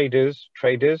keep traders.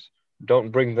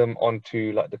 Don't bring them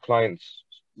onto like the client's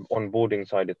onboarding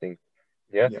side of things.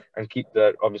 Yeah, Yeah, and keep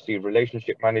the obviously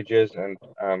relationship managers and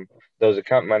those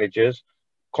account managers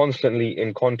constantly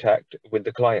in contact with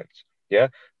the clients. Yeah,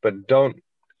 but don't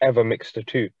ever mix the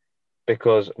two,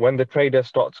 because when the trader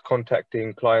starts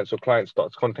contacting clients or client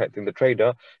starts contacting the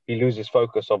trader, he loses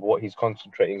focus of what he's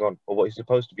concentrating on or what he's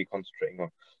supposed to be concentrating on.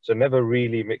 So never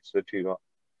really mix the two up.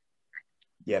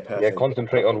 yeah, Yeah, perfect.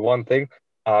 concentrate on one thing,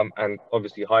 and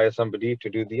obviously hire somebody to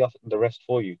do the rest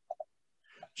for you.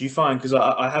 Do you find, because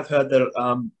I have heard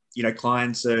that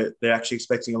clients they're actually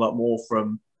expecting a lot more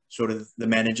from sort of the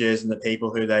managers and the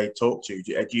people who they talk to.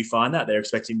 Do you find that they're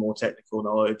expecting more technical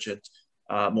knowledge and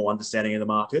more understanding of the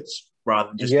markets rather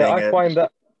than just Yeah, being I a find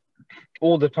that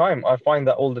all the time. I find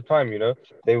that all the time.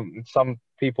 Some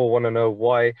people want to know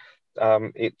why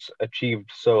it's achieved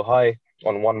so high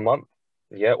on 1 month,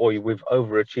 yeah, or we've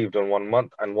overachieved on 1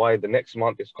 month, and why the next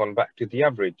month it's gone back to the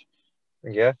average.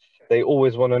 Yeah, they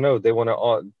always want to know. They want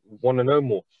to know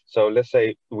more. So let's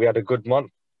say we had a good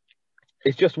month.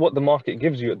 It's just what the market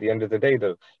gives you at the end of the day,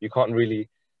 though. You can't really,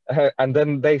 and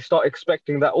then they start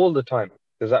expecting that all the time.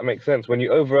 Does that make sense? When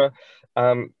you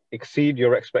exceed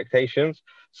your expectations,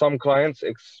 some clients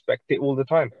expect it all the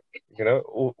time,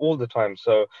 all the time.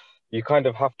 So you kind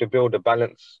of have to build a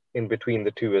balance in between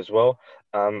the two as well.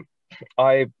 Um,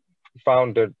 I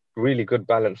found a really good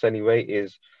balance anyway,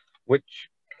 is which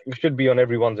should be on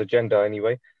everyone's agenda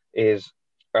anyway, is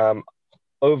um,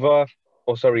 over,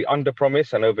 or sorry, under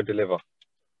promise and over deliver.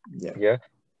 yeah. Yeah.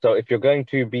 So if you're going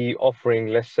to be offering,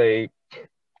 let's say,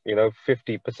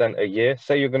 50% a year,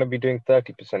 say you're going to be doing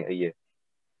 30% a year.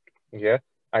 Yeah.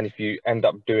 And if you end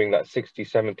up doing that 60,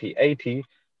 70, 80,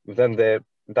 then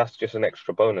that's just an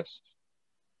extra bonus.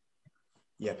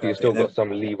 Yeah, So you perfect. still And got then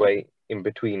some leeway in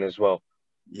between as well.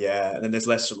 yeah, and then there's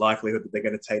less likelihood that they're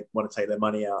going to want to take their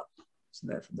money out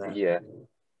from there. Yeah.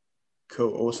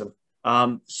 Cool, awesome.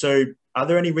 So are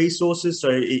there any resources? So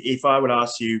if I would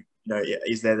ask you,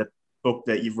 is there the book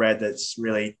that you've read that's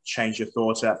really changed your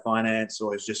thoughts about finance,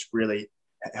 or has just really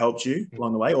helped you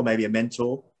along the way, or maybe a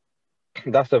mentor?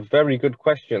 That's a very good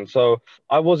question. So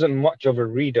I wasn't much of a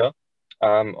reader.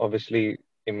 Obviously,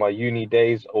 in my uni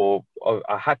days, or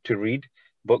I had to read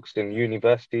books in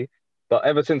university. But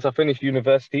ever since I finished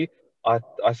university,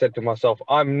 I said to myself,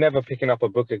 I'm never picking up a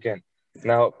book again.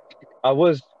 Now, I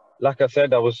was, like I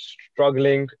said, I was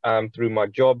struggling through my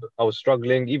job. I was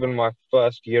struggling even my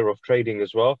first year of trading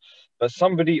as well. But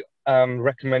somebody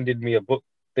recommended me a book,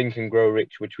 Think and Grow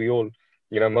Rich, which we all,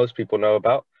 most people know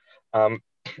about. Um,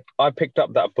 I picked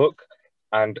up that book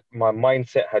and my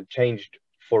mindset had changed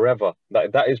forever.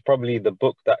 That is probably the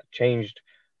book that changed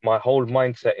my whole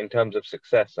mindset in terms of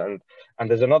success. And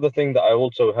there's another thing that I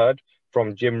also heard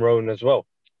from Jim Rohn as well.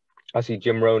 I see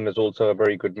Jim Rohn as also a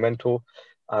very good mentor.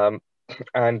 Um,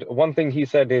 and one thing he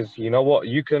said is, you know what,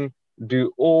 you can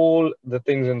do all the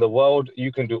things in the world,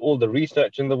 you can do all the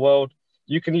research in the world,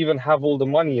 you can even have all the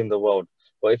money in the world.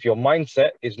 But if your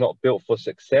mindset is not built for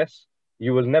success,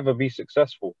 you will never be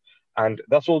successful. And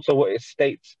that's also what it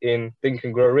states in Think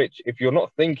and Grow Rich. If you're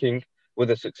not thinking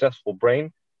with a successful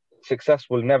brain, success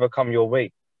will never come your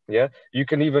way. Yeah. You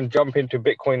can even jump into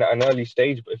Bitcoin at an early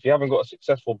stage, but if you haven't got a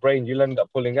successful brain, you'll end up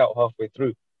pulling out halfway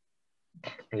through.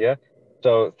 Yeah.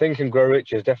 So Think and Grow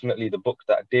Rich is definitely the book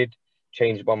that did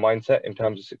change my mindset in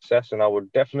terms of success. And I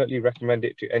would definitely recommend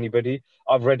it to anybody.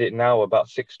 I've read it now about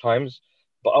 6 times,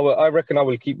 but I reckon I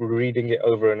will keep reading it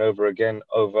over and over again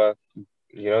over,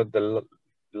 the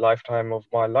lifetime of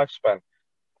my lifespan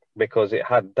because it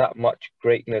had that much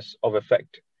greatness of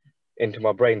effect into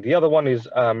my brain. The other one is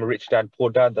Rich Dad, Poor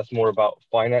Dad. That's more about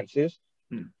finances.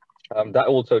 Hmm. That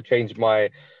also changed my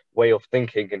way of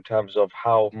thinking in terms of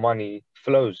how money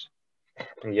flows.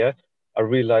 Yeah, I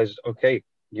realized, okay,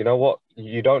 you know what?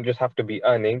 You don't just have to be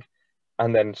earning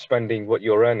and then spending what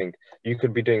you're earning. You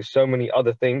could be doing so many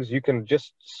other things. You can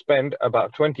just spend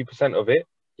about 20% of it,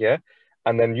 yeah,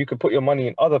 and then you could put your money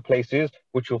in other places,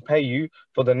 which will pay you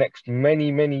for the next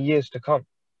many, many years to come.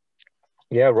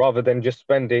 Yeah, rather than just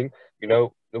spending,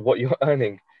 what you're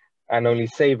earning and only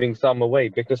saving some away,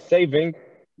 because saving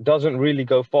doesn't really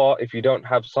go far if you don't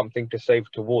have something to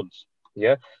save towards.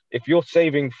 Yeah. If you're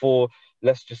saving for,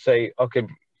 let's just say, okay,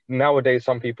 nowadays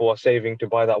some people are saving to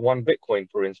buy that one Bitcoin,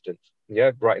 for instance.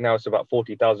 Yeah. Right now it's about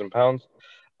 £40,000.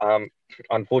 Um,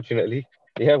 Unfortunately,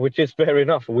 yeah, which is fair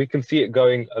enough. We can see it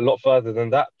going a lot further than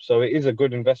that. So it is a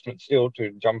good investment still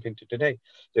to jump into today.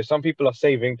 So some people are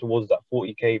saving towards that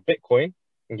 40K Bitcoin.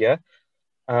 Yeah.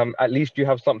 At least you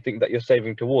have something that you're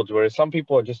saving towards. Whereas some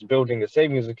people are just building a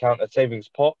savings account, a savings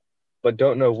pot, but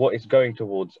don't know what it's going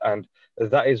towards. And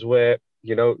that is where,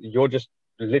 you're just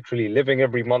literally living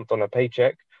every month on a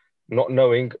paycheck, not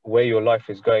knowing where your life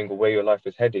is going or where your life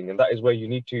is heading. And that is where you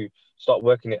need to start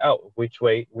working it out, which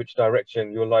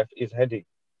direction your life is heading.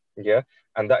 Yeah.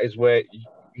 And that is where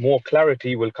more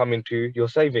clarity will come into your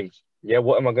savings. Yeah.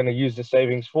 What am I going to use the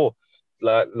savings for?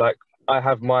 Like I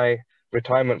have my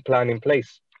retirement plan in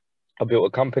place. I built a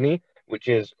company which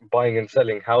is buying and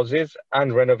selling houses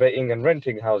and renovating and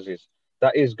renting houses.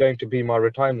 That is going to be my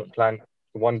retirement plan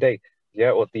one day.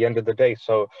 Yeah. Or at the end of the day.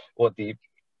 So, or at the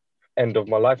end of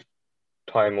my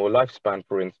lifetime or lifespan,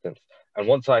 for instance. And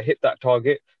once I hit that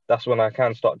target, that's when I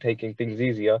can start taking things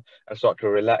easier and start to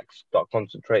relax, start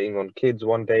concentrating on kids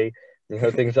one day,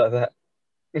 things like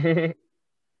that.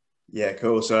 Yeah,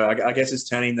 cool. So I guess it's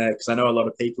turning that because I know a lot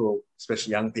of people,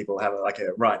 especially young people, have like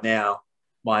a right now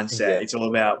mindset. Yeah. It's all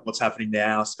about what's happening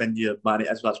now. Spend your money,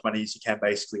 as much money as you can,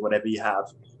 basically, whatever you have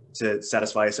to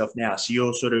satisfy yourself now. So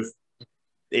you're sort of,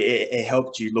 it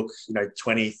helped you look,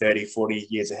 20, 30, 40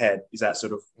 years ahead. Is that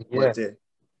sort of what it Yeah, did?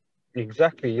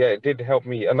 exactly. Yeah, it did help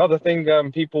me. Another thing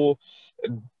people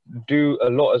do a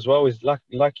lot as well is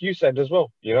like you said as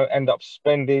well, end up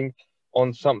spending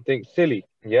on something silly.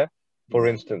 Yeah. For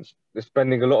Yeah. instance, they're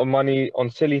spending a lot of money on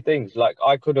silly things. Like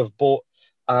I could have bought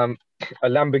um a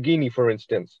Lamborghini, for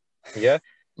instance. Yeah.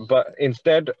 But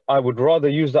instead, I would rather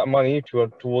use that money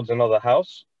towards another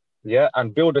house. Yeah.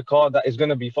 And build a car that is going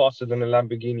to be faster than a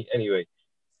Lamborghini anyway.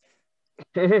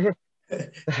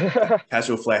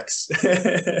 Casual flex.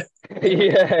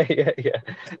 Yeah, yeah, yeah,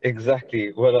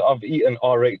 exactly. Well, I've eaten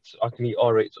R8s. I can eat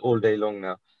R8s all day long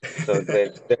now. So they're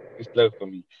too slow for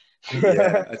me.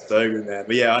 Yeah, that's so good, man.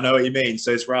 But yeah, I know what you mean.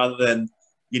 So it's rather than,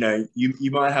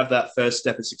 you might have that first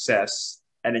step of success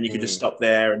and then you can just Mm, stop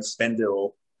there and spend it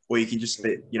all, or you can just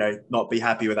be, not be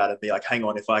happy with that and be like, hang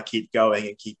on, if I keep going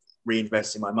and keep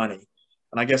reinvesting my money.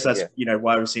 And I guess that's, yeah.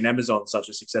 why we've seen Amazon such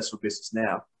a successful business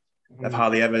now. They've Mm,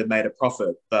 hardly ever made a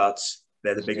profit, but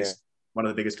they're the yeah. biggest, one of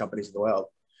the biggest companies in the world.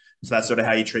 So that's sort of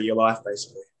how you treat your life,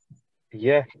 basically.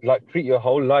 Yeah, like treat your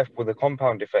whole life with a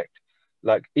compound effect.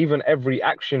 Like even every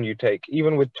action you take,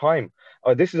 even with time.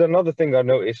 This is another thing I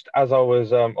noticed as I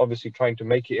was obviously trying to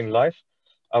make it in life.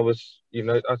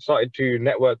 I started to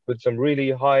network with some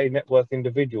really high net worth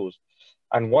individuals.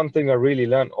 And one thing I really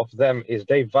learned of them is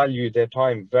they value their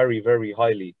time very, very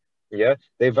highly. Yeah,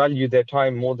 they value their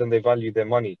time more than they value their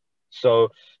money. So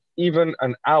even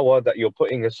an hour that you're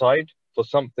putting aside for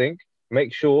something,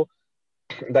 make sure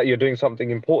that you're doing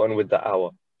something important with that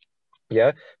hour.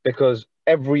 Yeah, because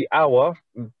every hour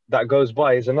that goes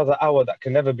by is another hour that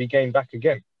can never be gained back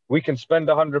again. We can spend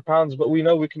 £100, but we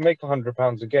know we can make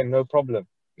 £100 again, no problem.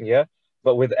 Yeah,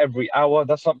 but with every hour,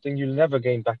 that's something you'll never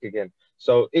gain back again.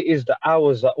 So it is the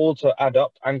hours that also add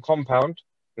up and compound,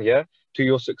 yeah, to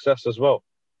your success as well.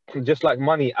 Just like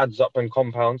money adds up and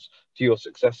compounds to your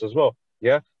success as well.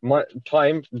 Yeah, my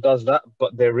time does that,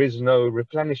 but there is no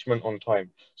replenishment on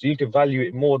time. So you need to value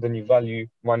it more than you value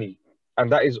money.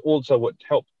 And that is also what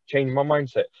helped change my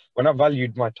mindset. When I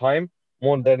valued my time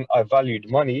more than I valued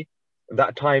money,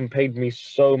 that time paid me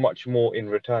so much more in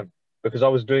return because I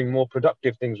was doing more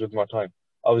productive things with my time.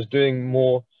 I was doing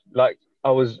more, like,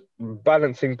 I was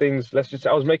balancing things. Let's just say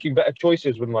I was making better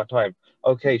choices with my time.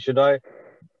 Okay, should I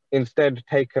instead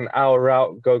take an hour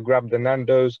out, go grab the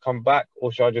Nando's, come back,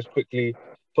 or should I just quickly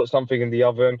put something in the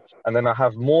oven and then I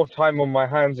have more time on my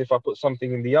hands if I put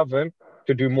something in the oven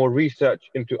to do more research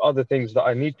into other things that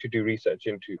I need to do research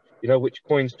into, which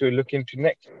coins to look into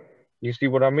next. You see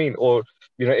what I mean? Or,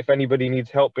 if anybody needs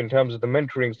help in terms of the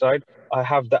mentoring side, I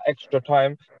have that extra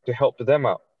time to help them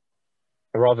out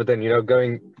rather than,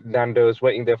 going Nando's,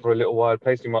 waiting there for a little while,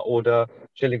 placing my order,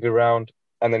 chilling around,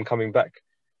 and then coming back.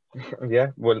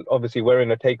 Yeah, well, obviously we're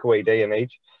in a takeaway day and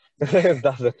age.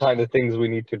 That's the kind of things we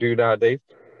need to do nowadays.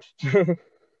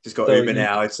 Just got So Uber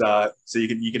now. It's so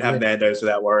you can have yeah, Nando's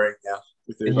without worrying now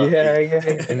with Uber.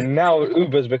 yeah. And now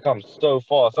Uber's become so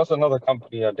fast. That's another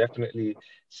company I definitely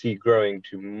see growing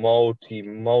to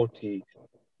multi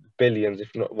billions, if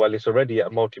not, well, it's already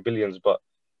at multi billions, but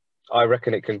I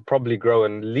reckon it can probably grow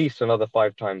at least another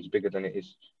 5 times bigger than it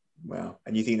is. Wow.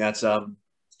 And you think that's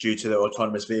due to the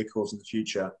autonomous vehicles in the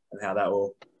future and how that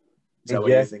will, is that what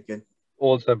you're Yeah, thinking?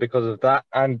 also because of that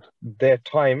and their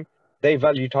time, they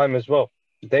value time as well.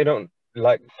 They don't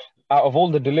like out of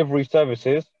all the delivery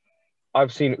services,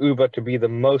 I've seen Uber to be the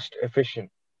most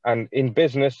efficient. And in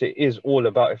business, it is all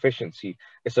about efficiency.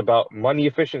 It's about money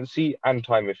efficiency and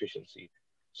time efficiency.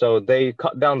 So they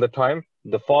cut down the time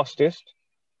the fastest.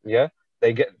 Yeah.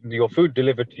 They get your food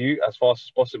delivered to you as fast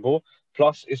as possible.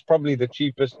 Plus, it's probably the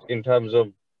cheapest in terms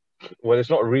of, well, it's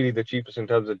not really the cheapest in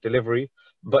terms of delivery,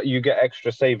 but you get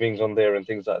extra savings on there and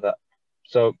things like that.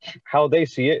 So how they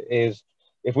see it is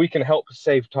if we can help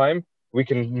save time, we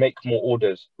can make more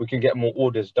orders. We can get more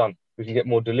orders done. We can get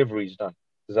more deliveries done.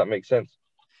 Does that make sense?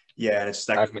 Yeah, and it's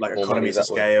like And make like more money economies of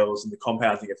that way. scales and the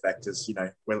compounding effect is,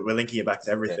 we're linking it back to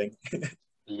Yeah. everything.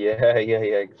 Yeah,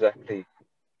 exactly.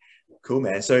 Cool,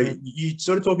 man. So Mhm. you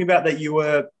sort of talking about that you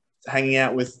were hanging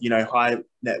out with, high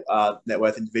net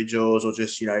worth individuals or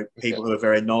just, Yeah, people who are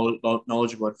very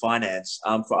knowledgeable in finance.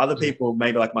 For other yeah, people,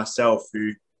 maybe like myself,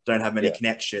 who don't have many yeah,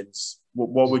 connections,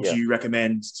 what would yeah. you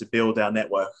recommend to build our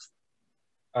network?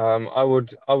 I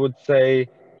would say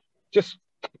just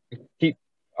keep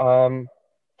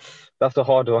that's a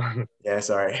hard one. Yeah,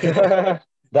 sorry.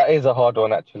 That is a hard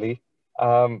one actually.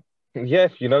 Yeah,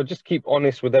 just keep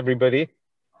honest with everybody.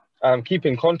 Keep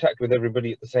in contact with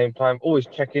everybody at the same time. Always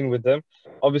check in with them.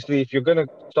 Obviously, if you're going to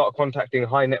start contacting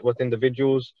high net worth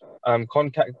individuals,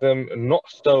 contact them not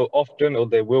so often, or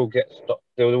they will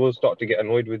start to get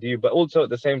annoyed with you. But also at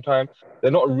the same time,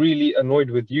 they're not really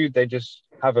annoyed with you. They just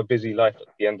have a busy life at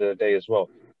the end of the day as well.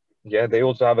 Yeah, they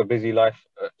also have a busy life,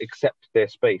 except their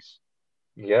space.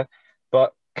 Yeah,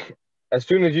 but as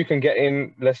soon as you can get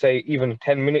in, let's say even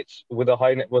 10 minutes with a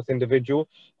high net worth individual,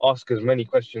 ask as many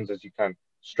questions as you can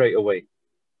straight away.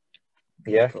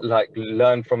 Yeah, Yeah, cool. like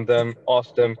learn from them,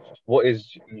 ask them, what is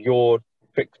your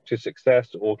trick to success,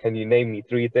 or can you name me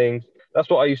 3 things? That's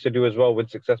what I used to do as well with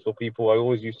successful people. I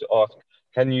always used to ask,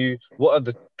 what are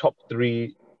the top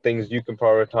 3 things you can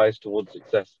prioritize towards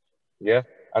success? Yeah,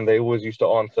 and they always used to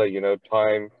answer,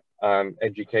 time,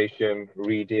 education,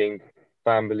 reading,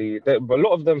 family. But a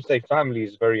lot of them say family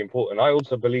is very important. I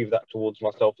also believe that towards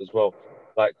myself as well.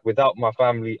 Like without my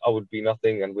family, I would be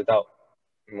nothing, and without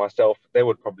myself, there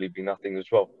would probably be nothing as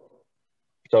well.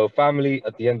 So family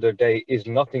at the end of the day is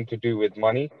nothing to do with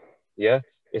money. Yeah.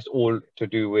 It's all to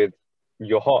do with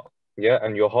your heart. Yeah.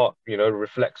 And your heart,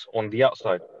 reflects on the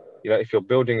outside. If you're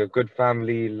building a good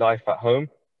family life at home,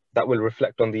 that will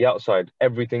reflect on the outside.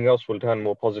 Everything else will turn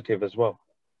more positive as well.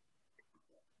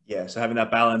 Yeah, so having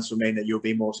that balance will mean that you'll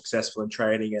be more successful in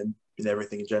trading and in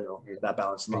everything in general. That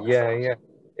balance in life. Yeah,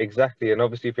 exactly. And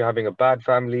obviously, if you're having a bad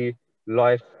family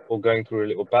life or going through a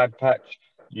little bad patch,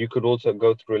 you could also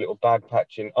go through a little bad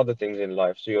patch in other things in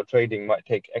life. So your trading might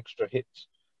take extra hits,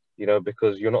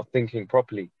 because you're not thinking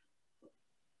properly.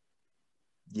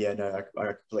 Yeah, no,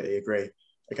 I completely agree.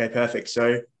 Okay, perfect.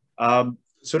 So,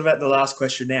 sort of at the last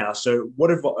question now. So,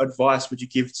 what advice would you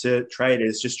give to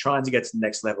traders just trying to get to the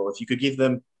next level? If you could give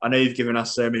them, I know you've given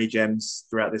us so many gems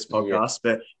throughout this Yeah. podcast,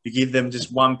 but if you give them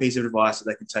just one piece of advice that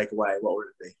they can take away, what would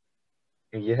it be?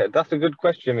 Yeah, that's a good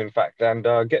question, in fact, and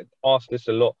I get asked this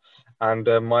a lot, and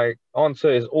my answer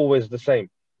is always the same.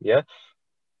 Yeah,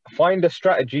 find a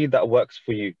strategy that works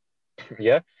for you.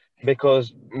 Yeah,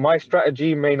 because my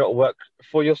strategy may not work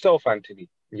for yourself, Anthony.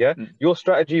 Yeah, Mm, your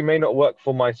strategy may not work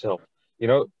for myself. You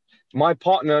know, my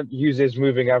partner uses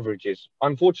moving averages.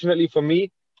 Unfortunately for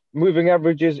me, moving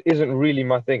averages isn't really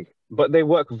my thing, but they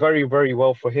work very, very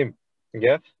well for him.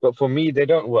 Yeah, but for me, they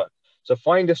don't work. So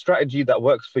find a strategy that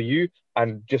works for you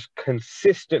and just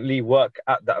consistently work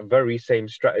at that very same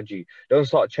strategy. Don't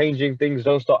start changing things,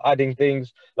 don't start adding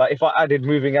things. Like if I added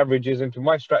moving averages into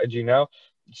my strategy now,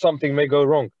 something may go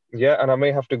wrong. Yeah, and I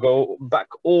may have to go back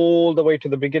all the way to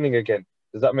the beginning again.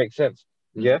 Does that make sense?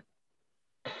 mm. Yeah.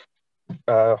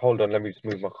 Hold on, let me just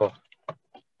move my car.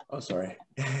 Oh, sorry.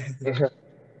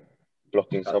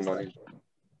 Blocking That's someone right.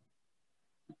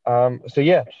 in. So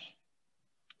yeah,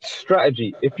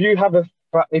 strategy. If you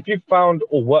found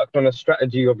or worked on a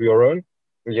strategy of your own,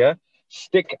 yeah,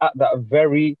 stick at that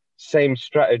very same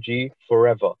strategy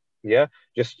forever. Yeah,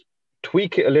 just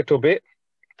tweak it a little bit.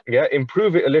 Yeah,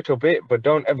 improve it a little bit, but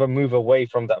don't ever move away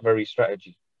from that very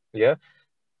strategy. Yeah,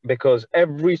 because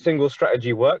every single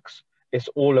strategy works. It's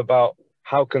all about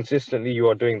how consistently you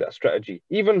are doing that strategy.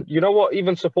 Even, you know what,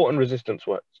 even support and resistance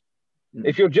works. Mm.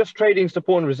 If you're just trading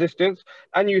support and resistance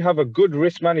and you have a good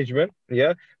risk management,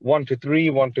 yeah, 1 to 3,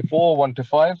 1 to 4, 1 to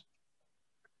 5,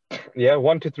 yeah,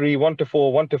 1 to 3, 1 to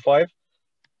 4, 1 to 5,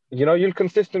 you'll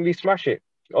consistently smash it.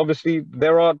 Obviously,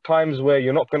 there are times where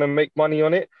you're not going to make money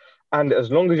on it. And as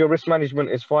long as your risk management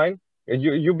is fine,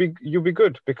 you'll be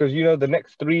good because the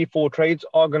next 3, 4 trades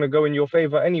are going to go in your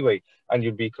favor anyway, and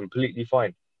you'll be completely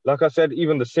fine. Like I said,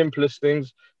 even the simplest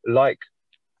things like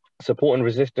support and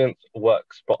resistance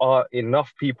works, but are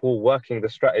enough people working the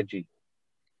strategy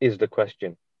is the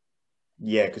question.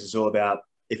 Yeah, because it's all about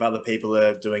if other people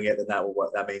are doing it, then that will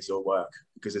work. That means it'll work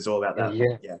because it's all about that.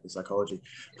 Yeah, Yeah, the psychology.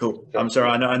 Cool. I'm sorry.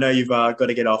 exactly. I know you've got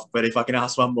to get off, but if I can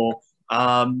ask one more.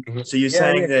 Mhm. So you're Yeah,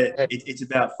 saying yeah, go that ahead. it's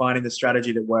about finding the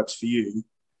strategy that works for you.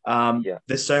 Yeah.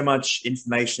 There's so much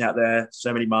information out there,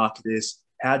 so many marketers.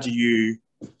 How do you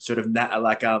sort of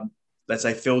let's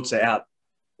say filter out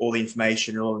all the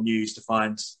information and all the news to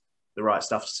find the right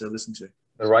stuff to listen to?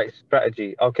 The right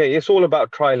strategy. Okay, it's all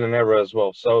about trial and error as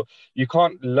well. So you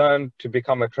can't learn to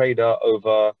become a trader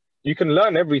you can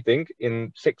learn everything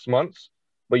in 6 months,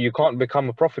 but you can't become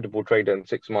a profitable trader in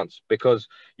 6 months because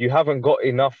you haven't got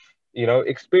enough,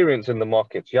 experience in the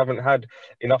markets. You haven't had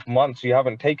enough months, you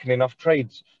haven't taken enough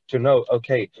trades to know,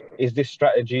 okay, is this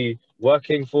strategy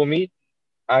working for me?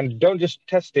 And don't just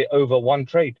test it over one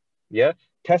trade. Yeah,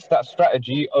 test that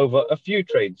strategy over a few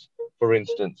trades, for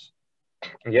instance.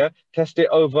 Yeah, test it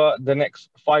over the next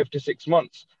 5 to 6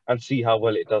 months and see how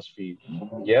well it does for you.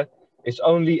 Yeah, it's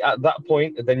only at that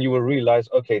point that then you will realize,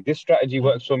 okay, this strategy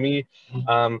works for me.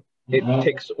 It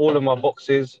ticks all of my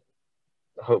boxes.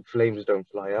 I hope flames don't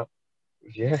fly out.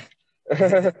 Yeah.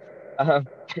 um,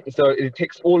 so it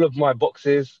ticks all of my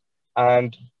boxes,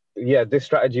 and yeah, this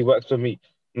strategy works for me.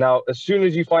 Now, as soon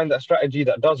as you find that strategy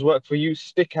that does work for you,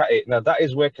 stick at it. Now, that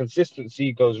is where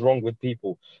consistency goes wrong with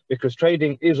people because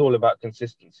trading is all about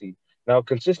consistency. Now,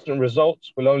 consistent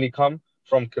results will only come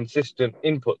from consistent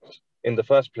inputs in the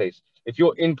first place. If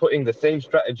you're inputting the same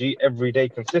strategy every day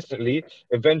consistently,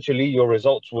 eventually your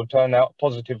results will turn out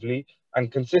positively and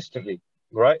consistently,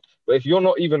 right? But if you're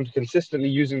not even consistently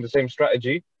using the same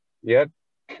strategy, yeah,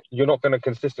 you're not going to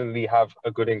consistently have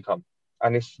a good income.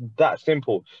 And it's that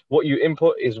simple. What you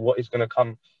input is what is going to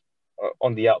come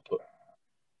on the output.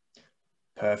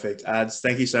 Perfect. Ads,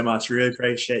 thank you so much. Really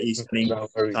appreciate you spending No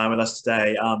worries. time with us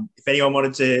today. If anyone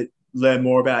wanted to learn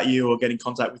more about you or get in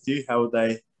contact with you, how would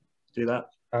they do that?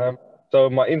 Um, so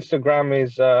my Instagram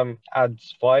is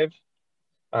ads5.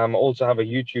 I also have a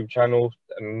YouTube channel,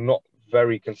 and not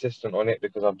very consistent on it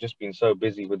because I've just been so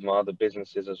busy with my other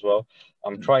businesses as well.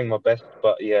 I'm trying my best,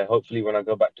 but yeah, hopefully when I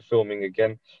go back to filming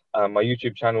again, my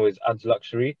YouTube channel is Adz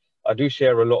Luxury. I do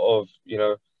share a lot of,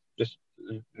 just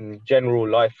general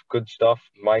life good stuff,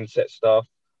 mindset stuff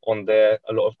on there,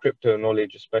 a lot of crypto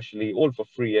knowledge, especially all for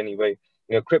free anyway.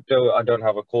 Crypto, I don't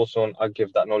have a course on, I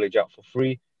give that knowledge out for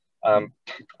free. Um,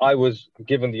 I was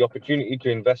given the opportunity to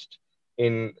invest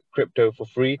in crypto for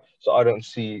free. So I don't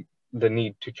see the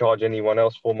need to charge anyone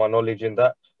else for my knowledge in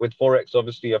that. With Forex,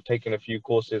 obviously, I've taken a few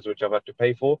courses which I've had to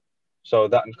pay for. So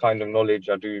that kind of knowledge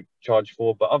I do charge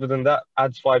for. But other than that,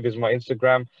 Adz5 is my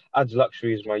Instagram, Adz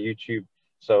Luxury is my YouTube.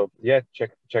 So yeah,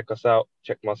 check us out,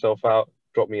 check myself out,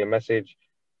 drop me a message.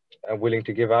 I'm willing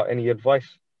to give out any advice.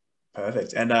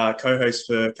 Perfect. And co-host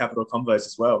for Capital Convos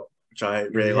as well, which I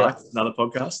really Yeah. like. Another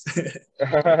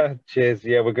podcast. Cheers.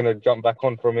 Yeah, we're gonna jump back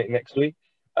on from it next week.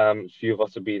 A few of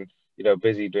us have been,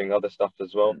 busy doing other stuff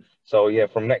as well. So yeah,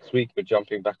 from next week we're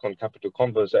jumping back on Capital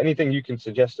Convos. So anything you can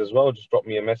suggest as well, just drop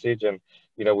me a message, and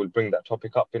we'll bring that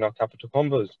topic up in our Capital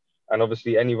Convos. And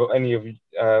obviously, any of you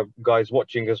guys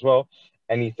watching as well,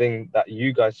 anything that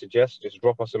you guys suggest, just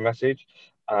drop us a message.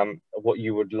 What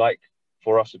you would like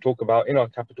for us to talk about in our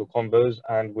Capital Convos,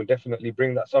 and we'll definitely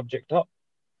bring that subject up.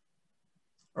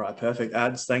 All right, perfect.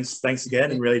 Ads, thanks again,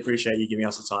 and really appreciate you giving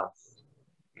us the time.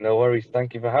 No worries.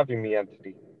 Thank you for having me,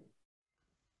 Anthony.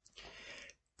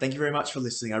 Thank you very much for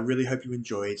listening. I really hope you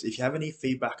enjoyed. If you have any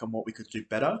feedback on what we could do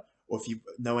better, or if you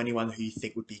know anyone who you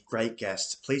think would be great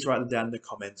guests, please write them down in the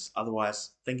comments.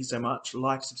 Otherwise, thank you so much.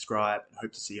 Like, subscribe, and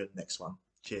hope to see you in the next one.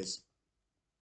 Cheers.